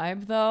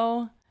vibe,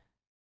 though.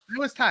 It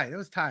was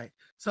tight.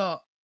 So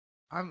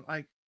I'm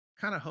like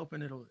kind of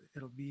hoping it'll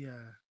be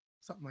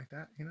something like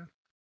that, you know.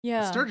 But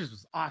Yeah. Sturgis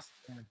was awesome,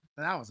 man.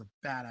 That was a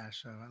badass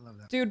show. I love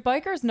that. Dude,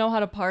 bikers know how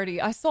to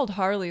party. I sold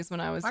Harleys when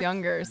I was Bikers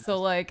younger, are so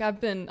badass. like I've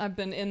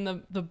been in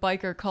the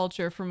biker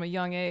culture from a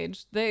young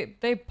age. They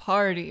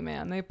party,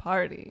 man. They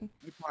party.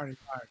 They party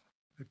hard.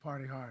 They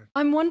party hard.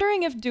 I'm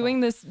wondering if Oh, doing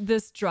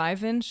this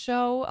drive-in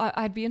show,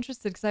 I'd be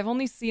interested because I've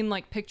only seen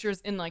like pictures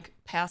in like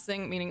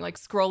passing, meaning like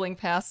scrolling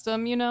past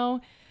them, you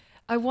know?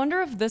 I wonder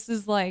if this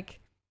is like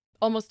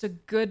almost a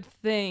good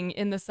thing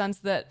in the sense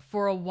that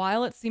for a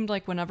while it seemed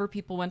like whenever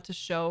people went to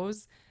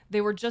shows,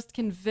 they were just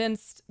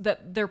convinced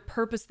that their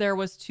purpose there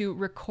was to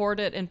record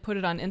it and put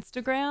it on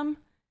Instagram.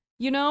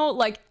 You know,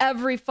 like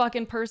every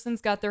fucking person's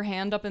got their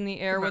hand up in the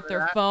air with remember their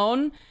that?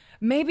 phone.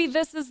 Maybe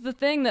this is the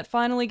thing that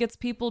finally gets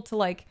people to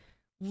like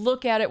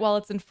look at it while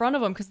it's in front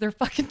of them because they're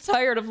fucking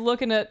tired of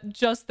looking at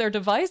just their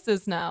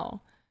devices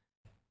now.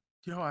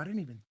 Yo, I didn't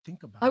even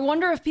think about I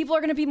wonder that. if people are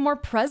going to be more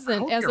I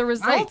present hope as a you're right.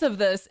 result of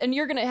this, and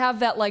you're going to have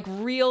that like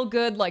real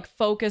good, like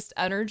focused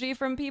energy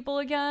from people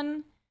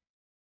again.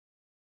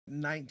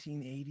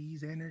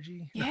 1980s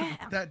energy. Yeah.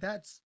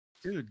 That's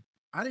dude.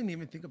 I didn't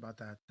even think about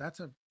that. That's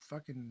a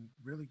fucking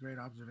really great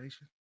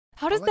observation.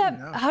 How I'll does let you that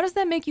know. how does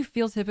that make you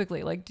feel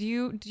typically? Like do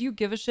you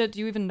give a shit? Do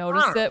you even I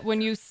notice don't know. it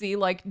when you see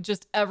like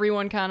just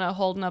everyone kind of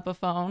holding up a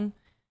phone?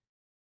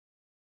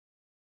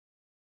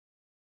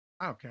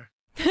 I don't care.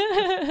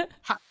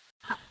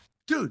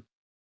 Dude,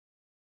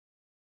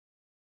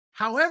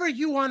 however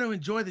you want to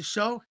enjoy the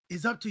show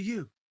is up to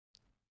you.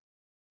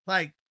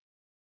 Like,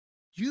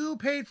 you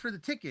paid for the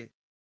ticket.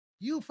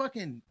 If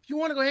you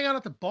want to go hang out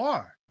at the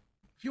bar,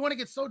 if you want to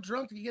get so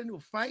drunk that you get into a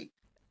fight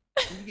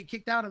and you get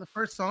kicked out of the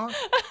first song,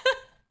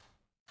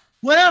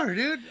 whatever,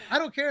 dude. I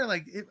don't care.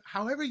 Like,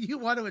 however you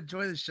want to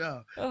enjoy the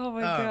show. Oh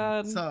my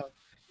god. So,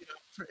 you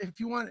know, if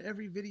you want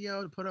every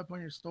video to put up on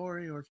your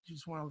story, or if you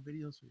just want all the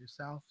videos for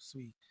yourself,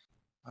 sweet.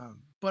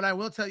 But I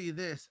will tell you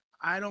this: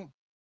 I don't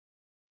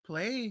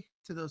play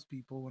to those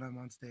people when I'm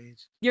on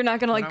stage. You're not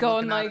going to When like I'm go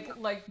and looking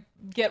at like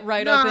get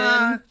right up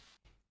nah. in.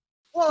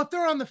 Well, if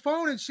they're on the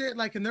phone and shit,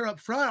 like, and they're up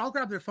front, I'll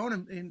grab their phone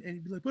and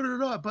be like, put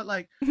it up. But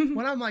like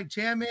when I'm like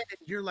jamming and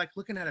you're like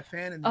looking at a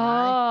fan in the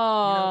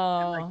eye, you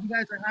know, and like Oh. you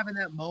guys are having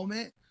that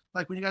moment,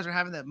 like when you guys are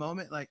having that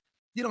moment, like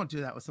you don't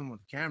do that with someone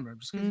with a camera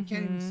just because you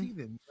can't even Mhm. see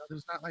them. You know,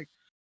 there's not like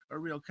a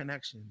real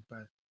connection.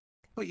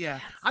 But yeah,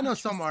 That's I know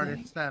some interesting.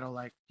 artists that'll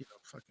like, you know,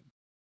 fucking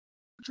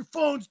put your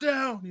phones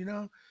down, you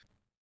know.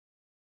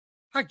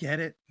 I get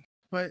it,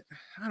 but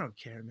I don't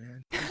care,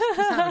 man. Just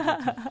have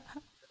a good time.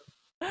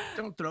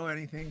 Don't throw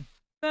anything.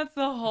 That's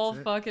the That's whole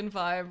it. fucking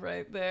vibe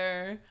right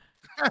there.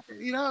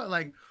 You know,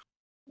 like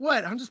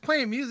what? I'm just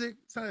playing music.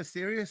 It's not as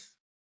serious.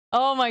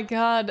 Oh my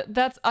god,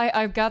 that's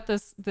I've got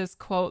this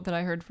quote that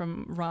I heard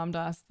from Ram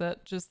Dass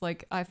that just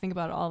like I think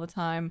about it all the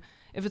time.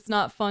 If it's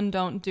not fun,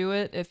 don't do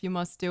it. If you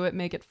must do it,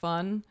 make it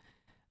fun.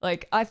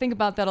 Like I think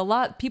about that a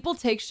lot. People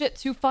take shit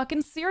too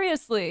fucking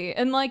seriously.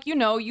 And like, you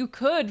know, you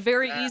could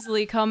very Yeah,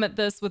 easily come at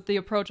this with the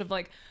approach of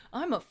like,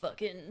 I'm a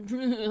fucking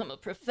I'm a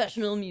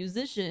professional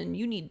musician.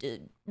 You need to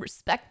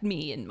respect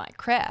me and my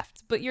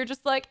craft. But you're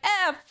just like,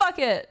 fuck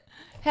it.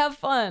 Have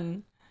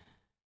fun.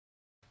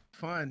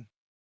 fun.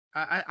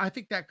 I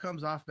think that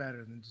comes off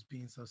better than just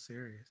being so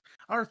serious.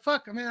 Or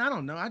fuck, I mean, I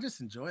don't know. I just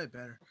enjoy it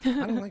better. I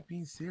don't like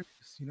being serious,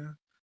 you know.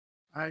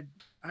 I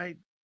I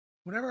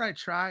whenever I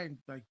try and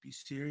like be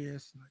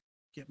serious and like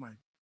get my,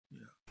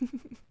 you know,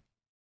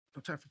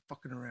 no time for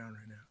fucking around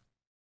right now.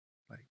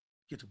 Like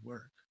get to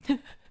work. It's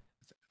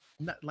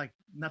not like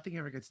nothing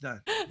ever gets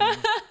done, you know.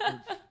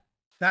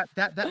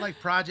 That like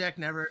project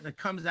never it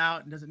comes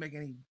out and doesn't make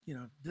any, you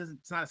know, doesn't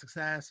it's not a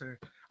success or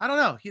I don't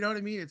know, you know what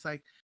I mean? It's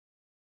like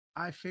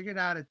I figured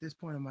out at this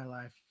point in my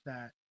life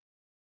that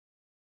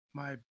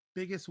my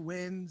biggest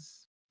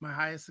wins, my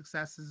highest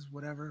successes,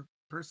 whatever,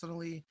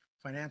 personally,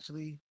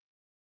 financially,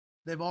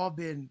 they've all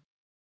been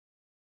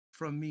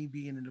from me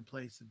being in a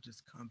place of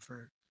just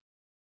comfort,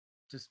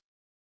 just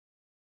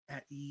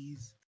at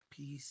ease,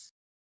 peace,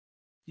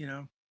 you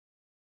know,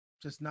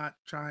 just not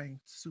trying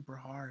super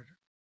hard,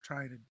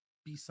 trying to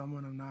be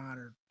someone I'm not,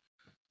 or,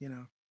 you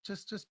know,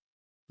 just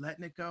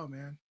letting it go,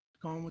 man.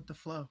 Going with the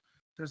flow.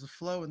 There's a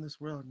flow in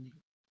this world and you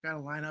gotta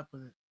line up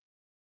with it.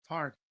 It's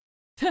hard.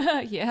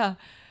 Yeah.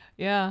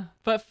 Yeah.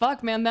 But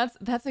fuck, man,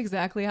 that's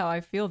exactly how I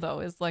feel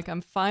though. Is like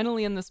I'm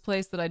finally in this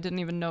place that I didn't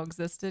even know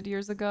existed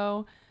years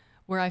ago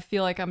where I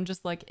feel like I'm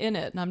just like in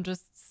it and I'm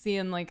just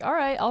seeing like, all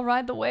right, I'll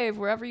ride the wave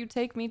wherever you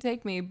take me,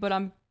 take me, but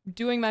I'm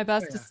doing my Oh,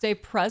 best to yeah. stay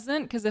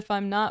present because if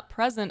I'm not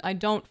present, I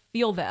don't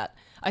feel that.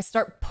 I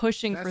start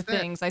pushing for That's it.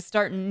 things. I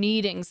start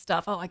needing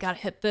stuff. Oh, I got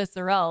to hit this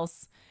or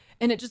else.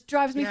 And it just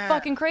drives me Yeah.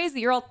 fucking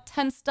crazy. You're all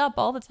tensed up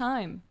all the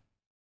time.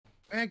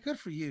 Man, good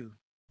for you.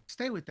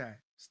 Stay with that.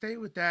 Stay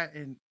with that,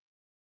 and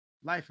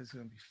life is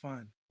gonna be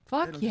fun.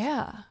 Fuck It'll just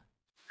yeah.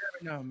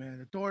 never know, man.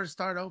 The doors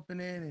start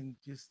opening, and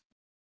just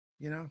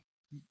you know,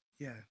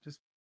 yeah,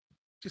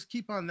 just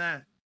keep on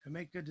that and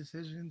make good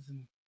decisions,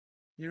 and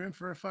you're in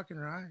for a fucking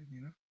ride.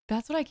 You know.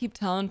 That's what I keep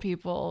telling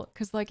people,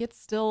 because like it's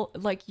still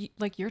like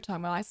like you're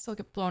talking about, I still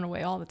get blown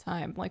away all the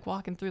time, like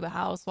walking through the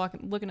house,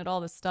 looking at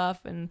all this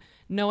stuff and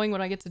knowing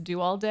what I get to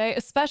do all day,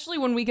 especially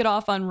when we get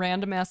off on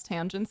random ass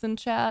tangents in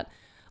chat.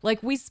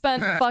 Like we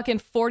spent fucking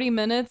 40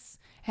 minutes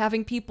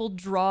having people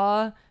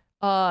draw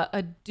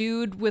a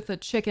dude with a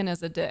chicken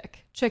as a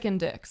dick, chicken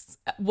dicks,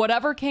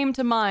 whatever came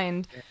to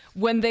mind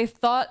when they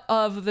thought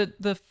of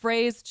the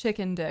phrase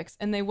chicken dicks,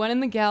 and they went in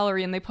the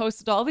gallery and they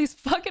posted all these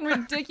fucking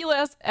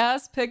ridiculous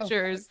ass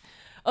pictures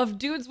of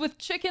dudes with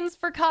chickens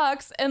for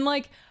cocks. And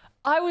like,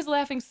 I was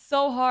laughing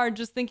so hard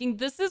just thinking,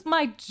 this is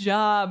my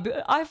job.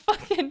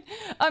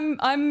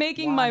 I'm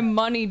making my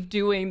money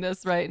doing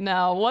this right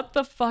now. What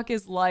the fuck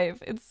is life?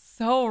 It's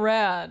so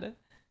rad.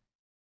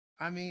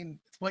 I mean,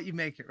 it's what you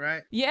make it,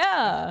 right? Yeah.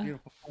 That's the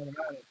beautiful part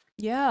about it.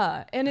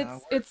 Yeah. And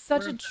it's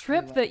such a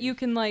trip that you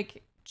can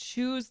like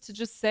choose to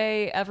just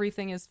say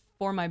everything is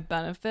for my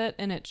benefit,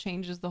 and it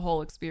changes the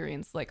whole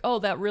experience. Like, oh,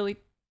 that really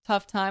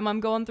tough time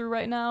I'm going through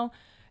right now,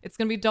 it's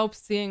gonna be dope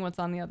seeing what's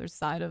on the other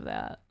side of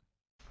that.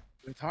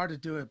 It's hard to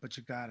do it, but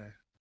you gotta,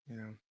 you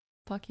know.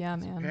 Fuck yeah,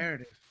 it's man.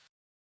 Imperative.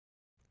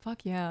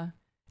 Fuck yeah.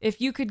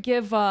 If you could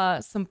give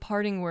some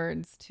parting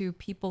words to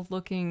people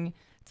looking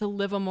to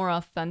live a more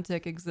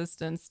authentic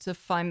existence, to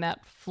find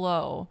that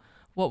flow,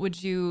 what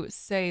would you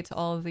say to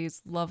all of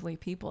these lovely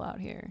people out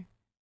here?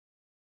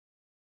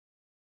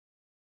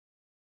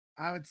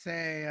 I would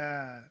say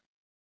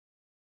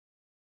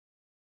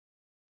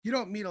you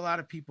don't meet a lot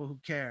of people who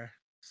care.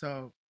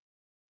 So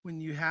when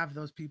you have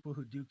those people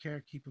who do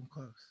care, keep them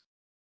close.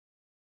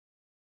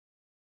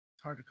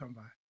 It's hard to come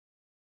by.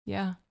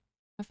 Yeah,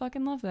 I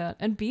fucking love that.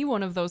 And be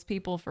one of those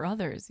people for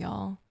others,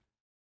 y'all.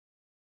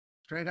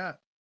 Straight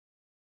up.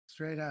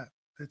 Straight up.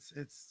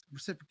 It's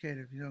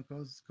reciprocative, you know, it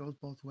goes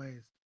both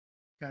ways.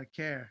 Gotta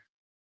care.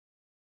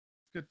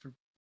 It's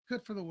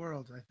good for the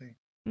world, I think.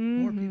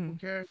 More people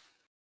care,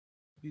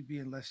 we'd be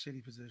in less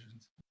shitty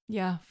positions.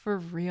 Yeah, for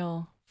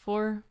real.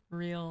 For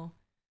real.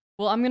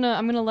 Well, I'm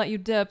gonna let you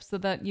dip so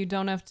that you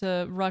don't have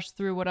to rush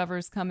through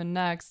whatever's coming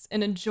next,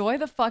 and enjoy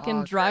the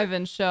fucking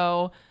drive-in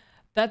show.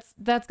 That's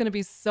gonna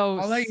be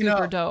so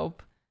super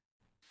dope.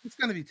 It's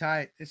gonna be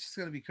tight. It's just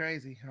gonna be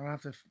crazy. I don't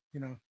have to, you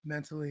know,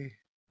 mentally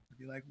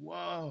be like,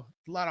 whoa,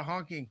 a lot of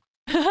honking.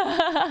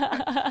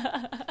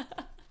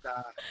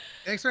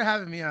 Thanks for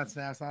having me on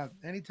Snaps.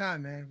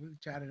 Anytime, man. We'll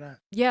chat it up.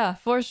 Yeah,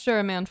 for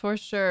sure, man. For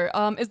sure.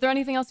 Is there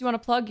anything else you want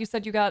to plug? You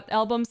said you got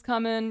albums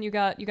coming. You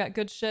got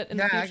good shit in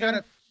the future. Yeah, I got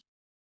a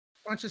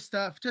bunch of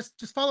stuff.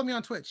 Just follow me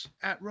on Twitch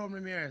at Rome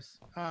Ramirez.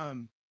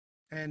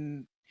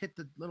 And hit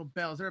the little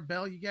bell. Is there a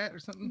bell you get or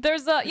something?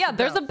 There's a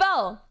there's a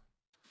bell.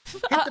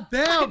 Hit the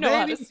bell, I know baby.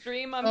 How to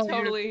stream. I'm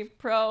totally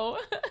pro.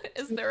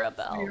 Is there a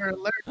bell? You're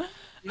alert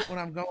when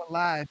I'm going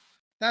live.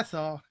 That's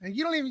all. And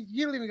you don't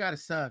even got to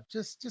sub.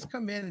 Just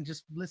come in and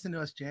just listen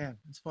to us jam.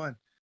 It's fun.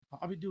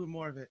 I'll be doing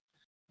more of it.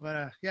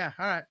 But yeah,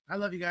 all right. I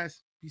love you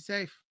guys. Be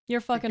safe. You're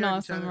fucking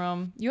awesome,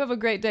 Rome. You have a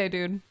great day,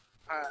 dude.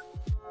 All right.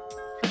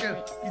 You too.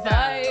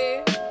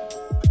 Bye.